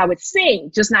 but I would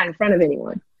sing, just not in front of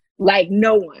anyone, like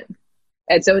no one.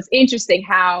 And so it's interesting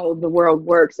how the world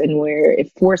works and where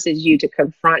it forces you to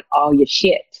confront all your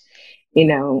shit.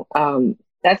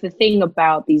 That's the thing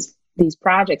about these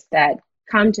projects that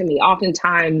come to me.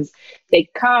 Oftentimes they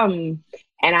come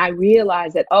and I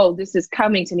realize that, oh, this is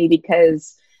coming to me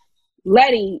because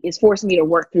Letty is forcing me to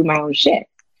work through my own shit.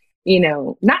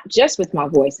 Not just with my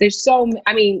voice.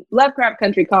 Lovecraft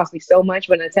Country cost me so much.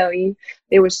 When I tell you,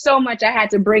 there was so much I had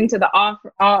to bring to the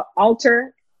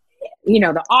altar,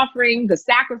 the offering, the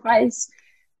sacrifice,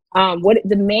 what it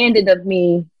demanded of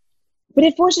me, but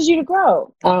it forces you to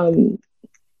grow.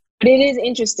 But it is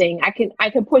interesting. I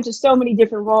can point to so many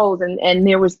different roles, and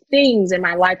there was things in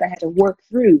my life I had to work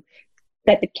through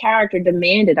that the character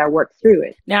demanded I work through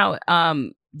it. Now,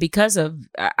 because of,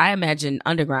 I imagine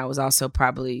Underground was also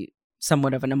probably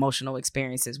somewhat of an emotional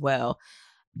experience as well.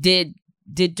 Did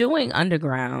doing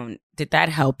Underground, did that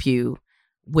help you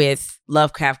with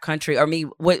Lovecraft Country? Or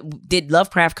what did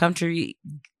Lovecraft Country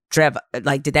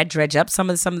did that dredge up some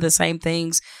of the same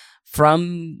things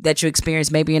from that you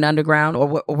experienced maybe in Underground,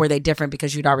 or were they different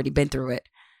because you'd already been through it?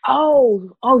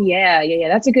 Oh yeah.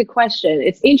 That's a good question.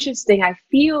 It's interesting. I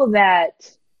feel that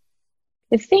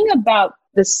the thing about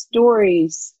the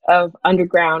stories of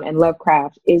Underground and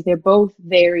Lovecraft is they're both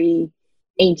very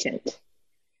ancient.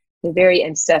 They're very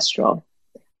ancestral.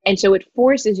 And so it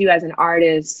forces you as an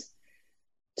artist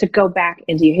to go back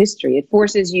into your history. It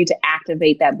forces you to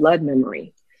activate that blood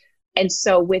memory. And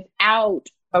so without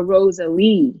a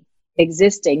Rosalie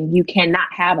existing, you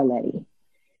cannot have a Letty,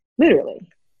 literally.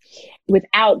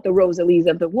 Without the Rosalies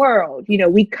of the world,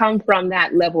 we come from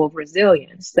that level of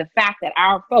resilience. The fact that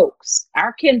our folks,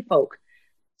 our kinfolk,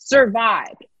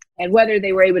 survived, and whether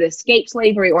they were able to escape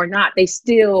slavery or not, they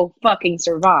still fucking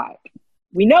survived.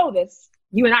 We know this.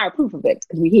 You and I are proof of it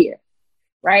because we're here,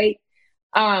 right?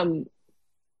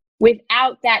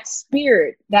 Without that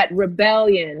spirit, that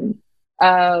rebellion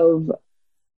of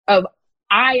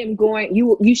I am going,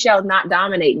 you shall not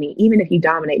dominate me. Even if you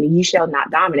dominate me, you shall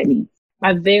not dominate me.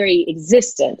 My very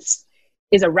existence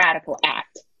is a radical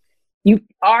act. You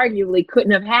arguably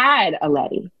couldn't have had a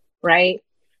Letty, right?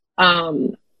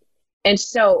 And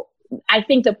so I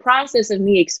think the process of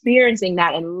me experiencing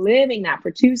that and living that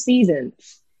for 2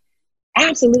 seasons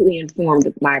absolutely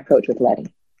informed my approach with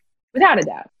Letty, without a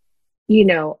doubt.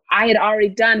 I had already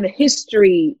done the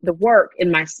history, the work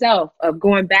in myself of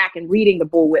going back and reading the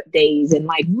bullwhip days and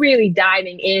really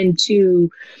diving into,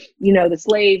 the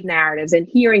slave narratives and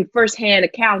hearing firsthand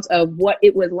accounts of what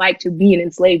it was like to be an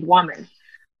enslaved woman.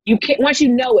 You can't, once you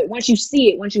know it, once you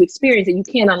see it, once you experience it, you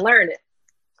can't unlearn it.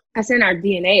 That's in our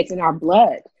DNA. It's in our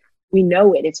blood. We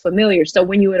know it. It's familiar. So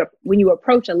when you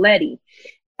approach a Letty,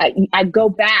 I go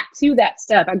back to that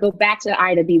stuff. I go back to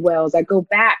Ida B. Wells. I go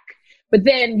back. But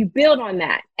then you build on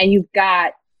that and you've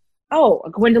got, a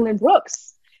Gwendolyn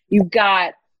Brooks. You've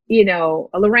got, a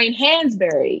Lorraine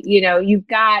Hansberry. You've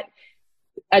got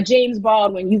a James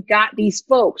Baldwin. You've got these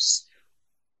folks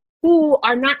who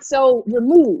are not so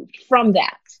removed from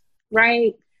that,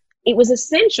 right? It was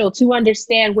essential to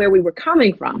understand where we were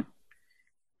coming from,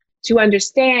 to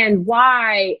understand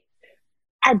why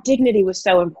our dignity was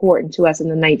so important to us in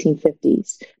the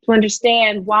 1950s, to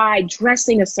understand why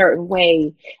dressing a certain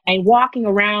way and walking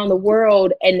around the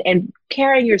world and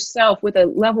carrying yourself with a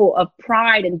level of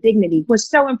pride and dignity was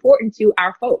so important to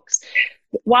our folks.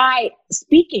 Why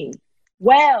speaking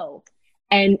well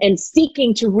and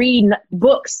seeking to read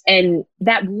books and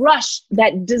that rush,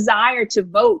 that desire to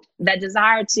vote, that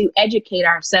desire to educate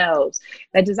ourselves,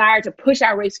 that desire to push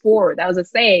our race forward. That was a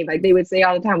saying, they would say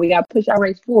all the time, we got to push our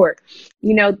race forward.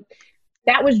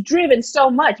 That was driven so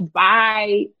much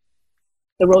by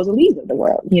the Rosalies of the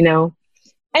world, And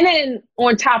then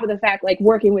on top of the fact,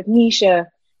 working with Nisha,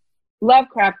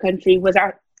 Lovecraft Country was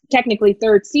our technically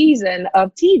 3rd season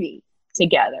of TV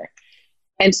together.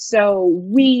 And so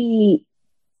we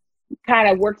kind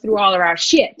of worked through all of our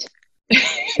shit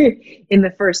in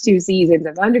the first 2 seasons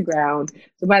of Underground.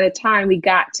 So by the time we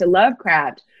got to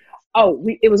Lovecraft,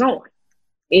 it was on.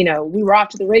 We were off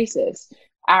to the races.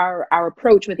 Our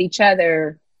approach with each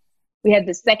other, we had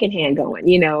the second hand going.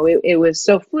 It was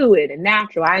so fluid and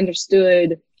natural. I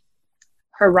understood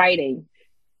her writing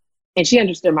and she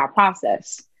understood my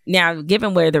process. Now,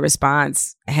 given where the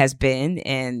response has been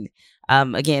and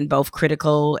again, both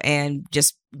critical and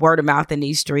just word of mouth in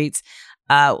these streets.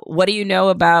 What do you know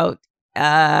about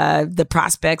the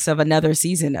prospects of another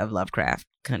season of Lovecraft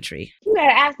Country? You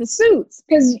gotta ask the Suits,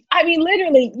 because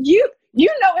literally, you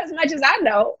know as much as I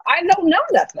know. I don't know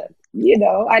nothing. You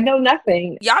know, I know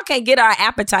nothing. Y'all can't get our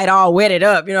appetite all wetted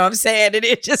up. You know what I'm saying? And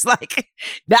it just like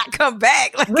not come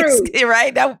back. Like Rude.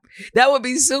 Right? That would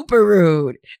be super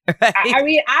rude. Right? I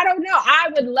mean, I don't know. I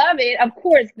would love it. Of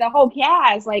course, the whole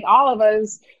cast, like all of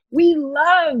us, we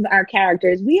love our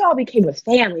characters. We all became a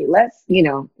family. Let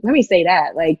me say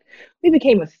that. Like, we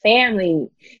became a family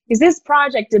because this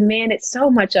project demanded so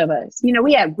much of us. You know,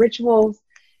 we had rituals.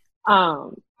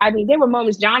 I mean, there were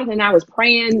moments Jonathan and I was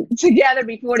praying together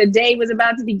before the day was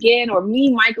about to begin, or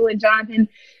me, Michael, and Jonathan.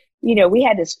 You know, we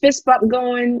had this fist bump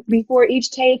going before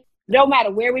each take. No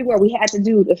matter where we were, we had to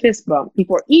do the fist bump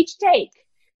before each take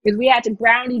because we had to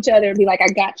ground each other and be like, I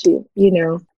got you, you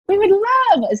know. We would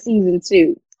love a season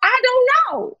 2. I don't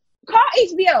know. Call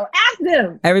HBO. Ask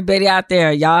them. Everybody out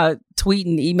there, y'all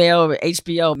tweeting, email,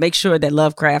 HBO. Make sure that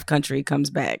Lovecraft Country comes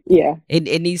back. Yeah.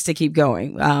 It needs to keep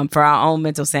going. For our own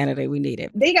mental sanity, we need it.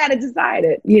 They got to decide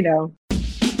it, you know.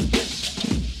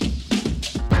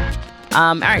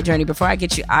 All right, Journey, before I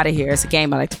get you out of here, it's a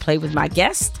game I like to play with my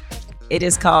guest. It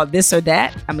is called This or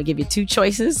That. I'm going to give you 2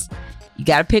 choices. You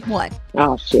got to pick one.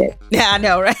 Oh, shit. Yeah, I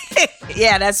know, right?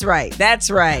 Yeah, that's right. That's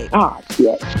right. Oh,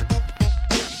 shit.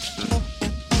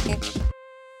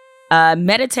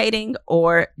 Meditating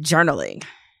or journaling?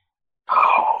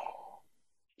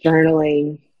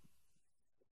 Journaling.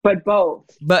 But both.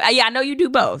 But yeah, I know you do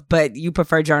both, but you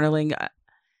prefer journaling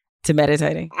to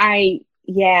meditating?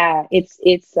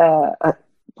 It's a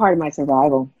part of my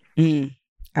survival. I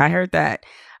heard that.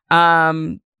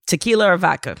 Tequila or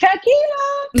vodka? Tequila!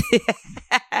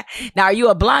 Now, are you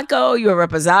a Blanco? You a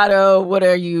Reposado? What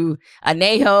are you?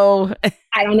 Anejo?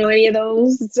 I don't know any of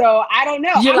those, so I don't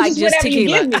know. You're I'm like just whatever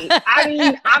tequila. you give me. I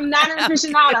mean, I'm not an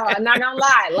aficionado. I'm not gonna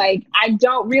lie. Like, I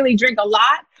don't really drink a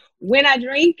lot. When I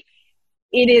drink,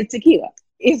 it is tequila.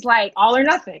 It's like all or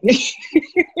nothing.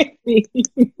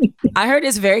 I heard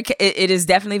it is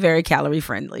definitely very calorie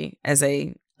friendly. As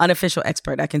a unofficial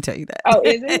expert, I can tell you that. Oh,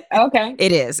 is it? Okay.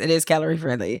 It is calorie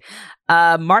friendly.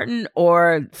 Martin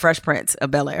or Fresh Prince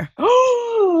of Bel-Air?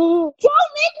 Oh, don't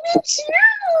make me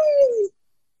choose.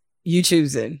 You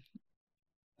choosing.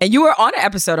 And you were on an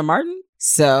episode of Martin.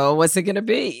 So what's it going to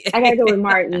be? I got to go with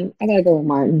Martin.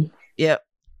 Yep.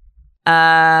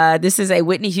 This is a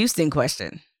Whitney Houston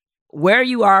question. Where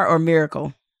You Are or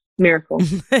Miracle? Miracle.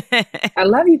 I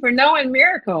love you for knowing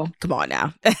Miracle. Come on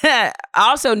now. I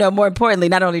also know, more importantly,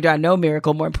 not only do I know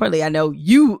Miracle, more importantly, I know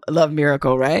you love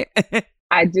Miracle, right?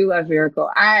 I do love Miracle.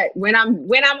 When I'm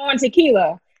on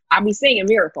tequila, I'll be singing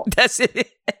Miracle. That's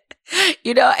it.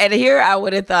 You know, and here I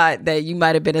would have thought that you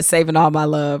might have been a Saving All My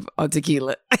Love on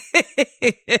tequila.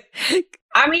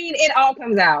 I mean, it all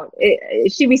comes out.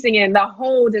 She be singing the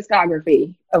whole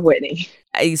discography of Whitney.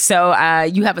 So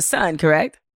you have a son,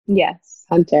 correct? Yes,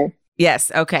 Hunter. Yes.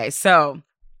 Okay. So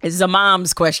this is a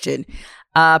mom's question.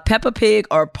 Peppa Pig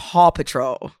or Paw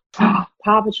Patrol? Paw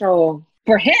Patrol.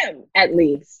 For him, at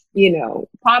least. You know,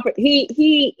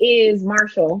 he is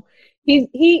Marshall.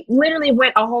 He literally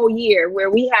went a whole year where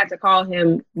we had to call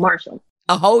him Marshall.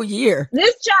 A whole year?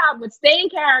 This job would stay in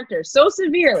character so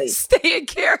severely. Stay in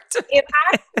character? If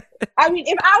I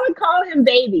would call him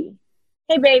baby.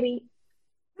 Hey, baby.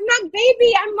 I'm not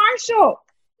baby. I'm Marshall.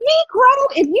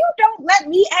 Negro, if you don't let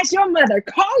me as your mother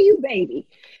call you baby.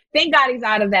 Thank God he's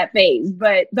out of that phase.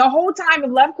 But the whole time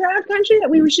of Lovecraft Country that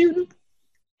we were shooting,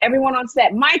 everyone on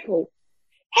set, Michael,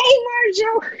 hey,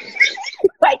 Marshall.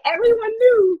 Like, everyone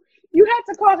knew you had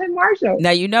to call him Marshall.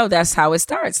 Now, you know, that's how it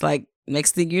starts. Like,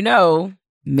 next thing you know,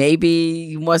 maybe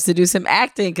he wants to do some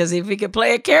acting, because if he can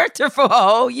play a character for a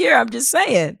whole year, I'm just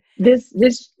saying. This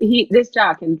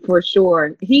job can, for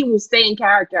sure, he will stay in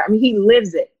character. I mean, he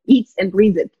lives it, eats and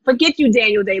breathes it. Forget you,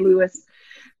 Daniel Day-Lewis.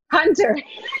 Hunter.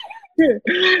 I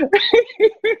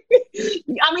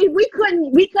mean, we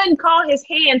couldn't call his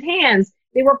hands.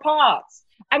 They were paws.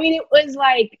 I mean,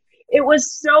 it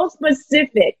was so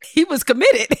specific. He was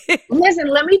committed. Listen,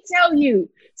 let me tell you,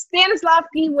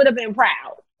 Stanislavski would have been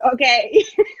proud. Okay.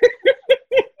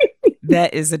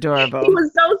 That is adorable. He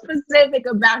was so specific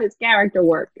about his character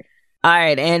work. All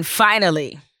right. And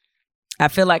finally, I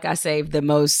feel like I saved the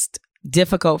most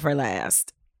difficult for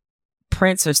last.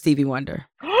 Prince or Stevie Wonder?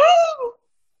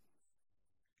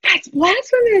 That's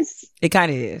blasphemous. It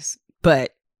kind of is,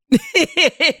 but.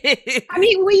 I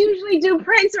mean, we usually do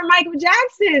Prince or Michael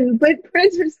Jackson, but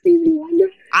Prince or Stevie Wonder?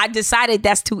 I decided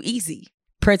that's too easy.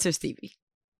 Prince or Stevie?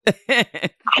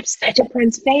 I'm such a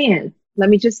Prince fan. Let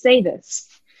me just say this.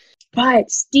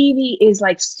 But Stevie is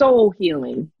like soul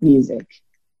healing music.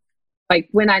 Like,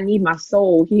 when I need my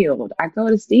soul healed, I go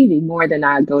to Stevie more than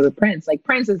I go to Prince. Like,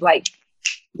 Prince is like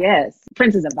Yes,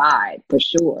 Prince is a vibe for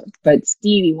sure, but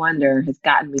Stevie Wonder has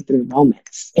gotten me through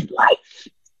moments in life.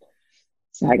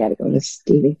 So I got to go to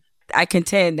Stevie. I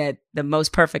contend that the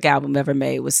most perfect album ever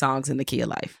made was Songs in the Key of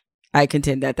Life. I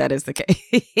contend that that is the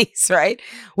case, right?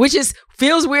 Which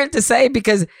feels weird to say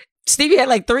because Stevie had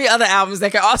like 3 other albums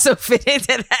that could also fit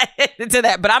into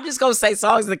that. But I'm just going to say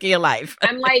Songs in the Key of Life.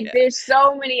 I'm like, there's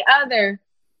so many other.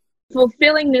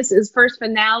 Fulfilling This is First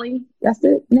Finale. That's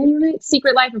the name of it.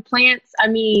 Secret Life of Plants. I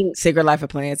mean, Secret Life of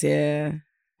Plants. Yeah,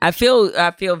 I feel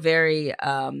very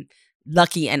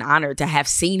lucky and honored to have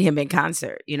seen him in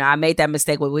concert. You know, I made that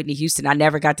mistake with Whitney Houston. I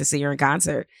never got to see her in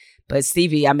concert, but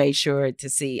Stevie, I made sure to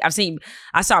see.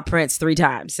 I saw Prince 3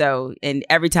 times. So, and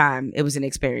every time it was an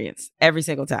experience. Every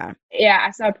single time. Yeah,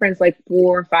 I saw Prince like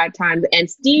 4 or 5 times,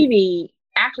 and Stevie.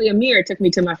 Actually, Amir took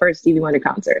me to my first Stevie Wonder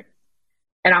concert.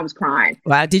 And I was crying.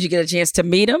 Wow. Did you get a chance to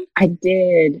meet him? I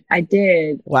did.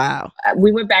 Wow.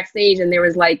 We went backstage and there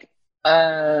was like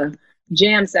a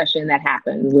jam session that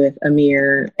happened with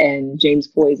Amir and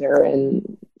James Poyser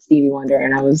and Stevie Wonder.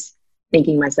 And I was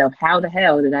thinking to myself, how the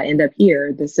hell did I end up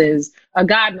here? This is a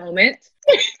God moment.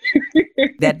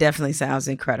 That definitely sounds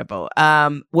incredible.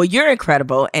 Well, you're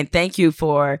incredible. And thank you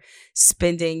for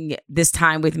spending this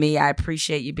time with me. I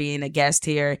appreciate you being a guest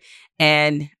here.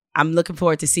 And I'm looking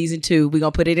forward to season 2. We're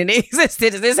going to put it in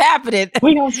existence. It's happening.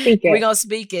 We're going to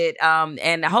speak it.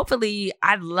 And hopefully,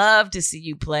 I'd love to see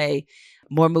you play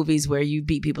more movies where you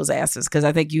beat people's asses because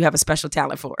I think you have a special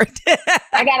talent for it.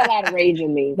 I got a lot of rage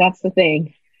in me. That's the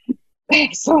thing.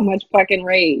 So much fucking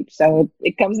rage. So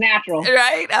it comes natural.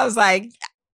 Right? I was like,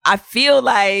 I feel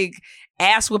like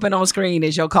ass whooping on screen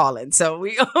is your calling. So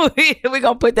we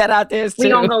gonna put that out there too. We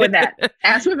gonna go with that.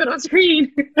 Ass whooping on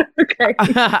screen. Okay.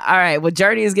 All right. Well,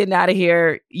 Journey is getting out of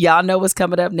here. Y'all know what's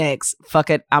coming up next. Fuck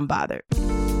it. I'm bothered.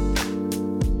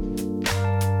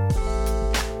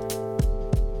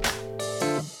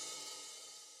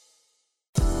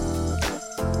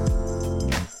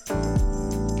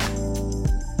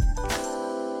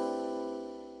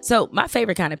 So my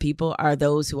favorite kind of people are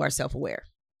those who are self-aware,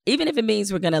 even if it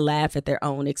means we're going to laugh at their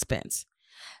own expense.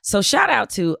 So shout out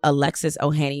to Alexis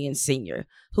Ohanian Sr.,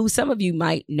 who some of you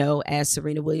might know as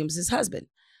Serena Williams' husband,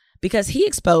 because he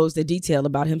exposed a detail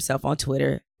about himself on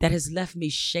Twitter that has left me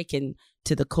shaken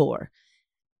to the core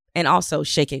and also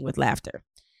shaking with laughter.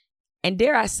 And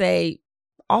dare I say,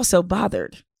 also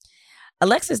bothered.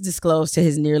 Alexis disclosed to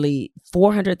his nearly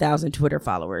 400,000 Twitter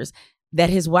followers that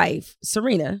his wife,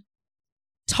 Serena,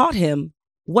 taught him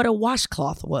what a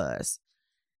washcloth was.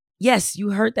 Yes,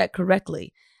 you heard that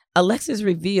correctly. Alexis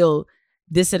revealed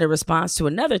this in a response to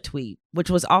another tweet, which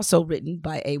was also written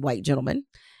by a white gentleman.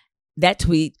 That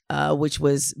tweet, which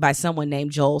was by someone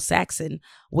named Joel Saxon,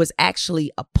 was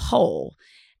actually a poll.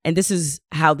 And this is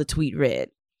how the tweet read.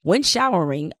 When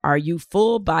showering, are you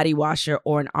full body washer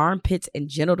or an armpits and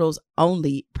genitals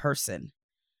only person?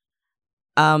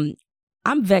 I'm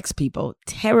vexed, people.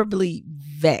 Terribly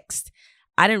vexed.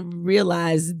 I didn't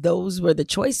realize those were the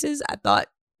choices. I thought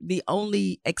the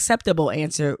only acceptable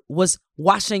answer was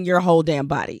washing your whole damn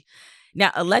body.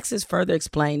 Now, Alexis further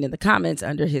explained in the comments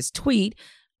under his tweet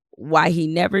why he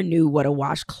never knew what a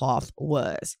washcloth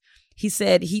was. He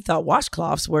said he thought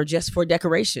washcloths were just for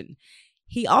decoration.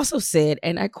 He also said,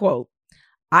 and I quote,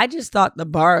 "I just thought the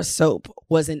bar of soap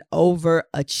was an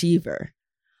overachiever."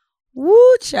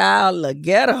 Woo, child, la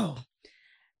ghetto.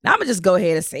 Now, I'm going to just go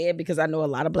ahead and say it because I know a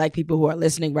lot of Black people who are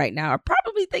listening right now are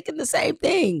probably thinking the same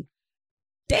thing.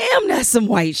 Damn, that's some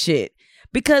white shit.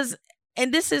 Because,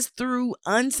 and this is through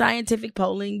unscientific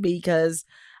polling because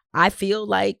I feel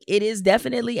like it is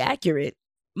definitely accurate.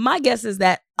 My guess is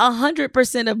that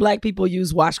 100% of Black people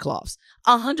use washcloths.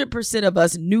 100% of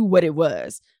us knew what it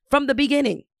was from the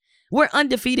beginning. We're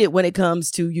undefeated when it comes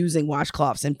to using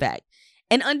washcloths, in fact,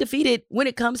 and undefeated when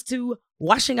it comes to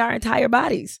washing our entire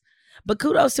bodies. But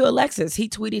kudos to Alexis. He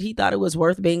tweeted he thought it was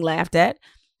worth being laughed at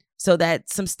so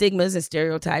that some stigmas and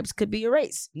stereotypes could be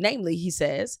erased. Namely, he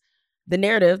says, the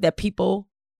narrative that people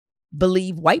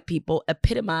believe white people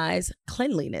epitomize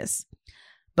cleanliness.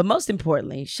 But most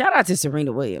importantly, shout out to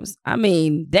Serena Williams. I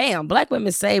mean, damn, Black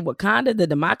women saved Wakanda, the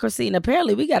democracy, and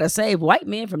apparently we got to save white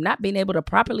men from not being able to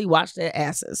properly wash their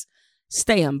asses.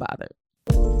 Stay unbothered.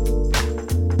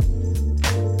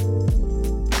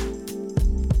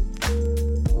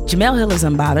 Jemele Hill is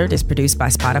Unbothered is produced by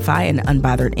Spotify and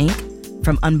Unbothered Inc.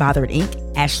 From Unbothered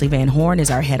Inc., Ashley Van Horn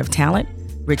is our head of talent,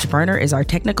 Rich Berner is our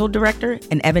technical director,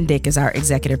 and Evan Dick is our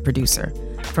executive producer.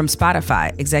 From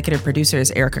Spotify, executive producer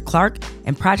is Erica Clark,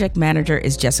 and project manager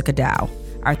is Jessica Dow.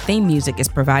 Our theme music is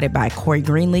provided by Corey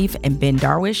Greenleaf and Ben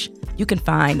Darwish. You can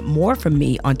find more from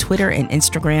me on Twitter and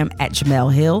Instagram at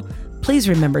Jemele Hill. please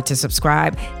remember to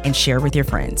subscribe and share with your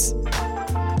friends.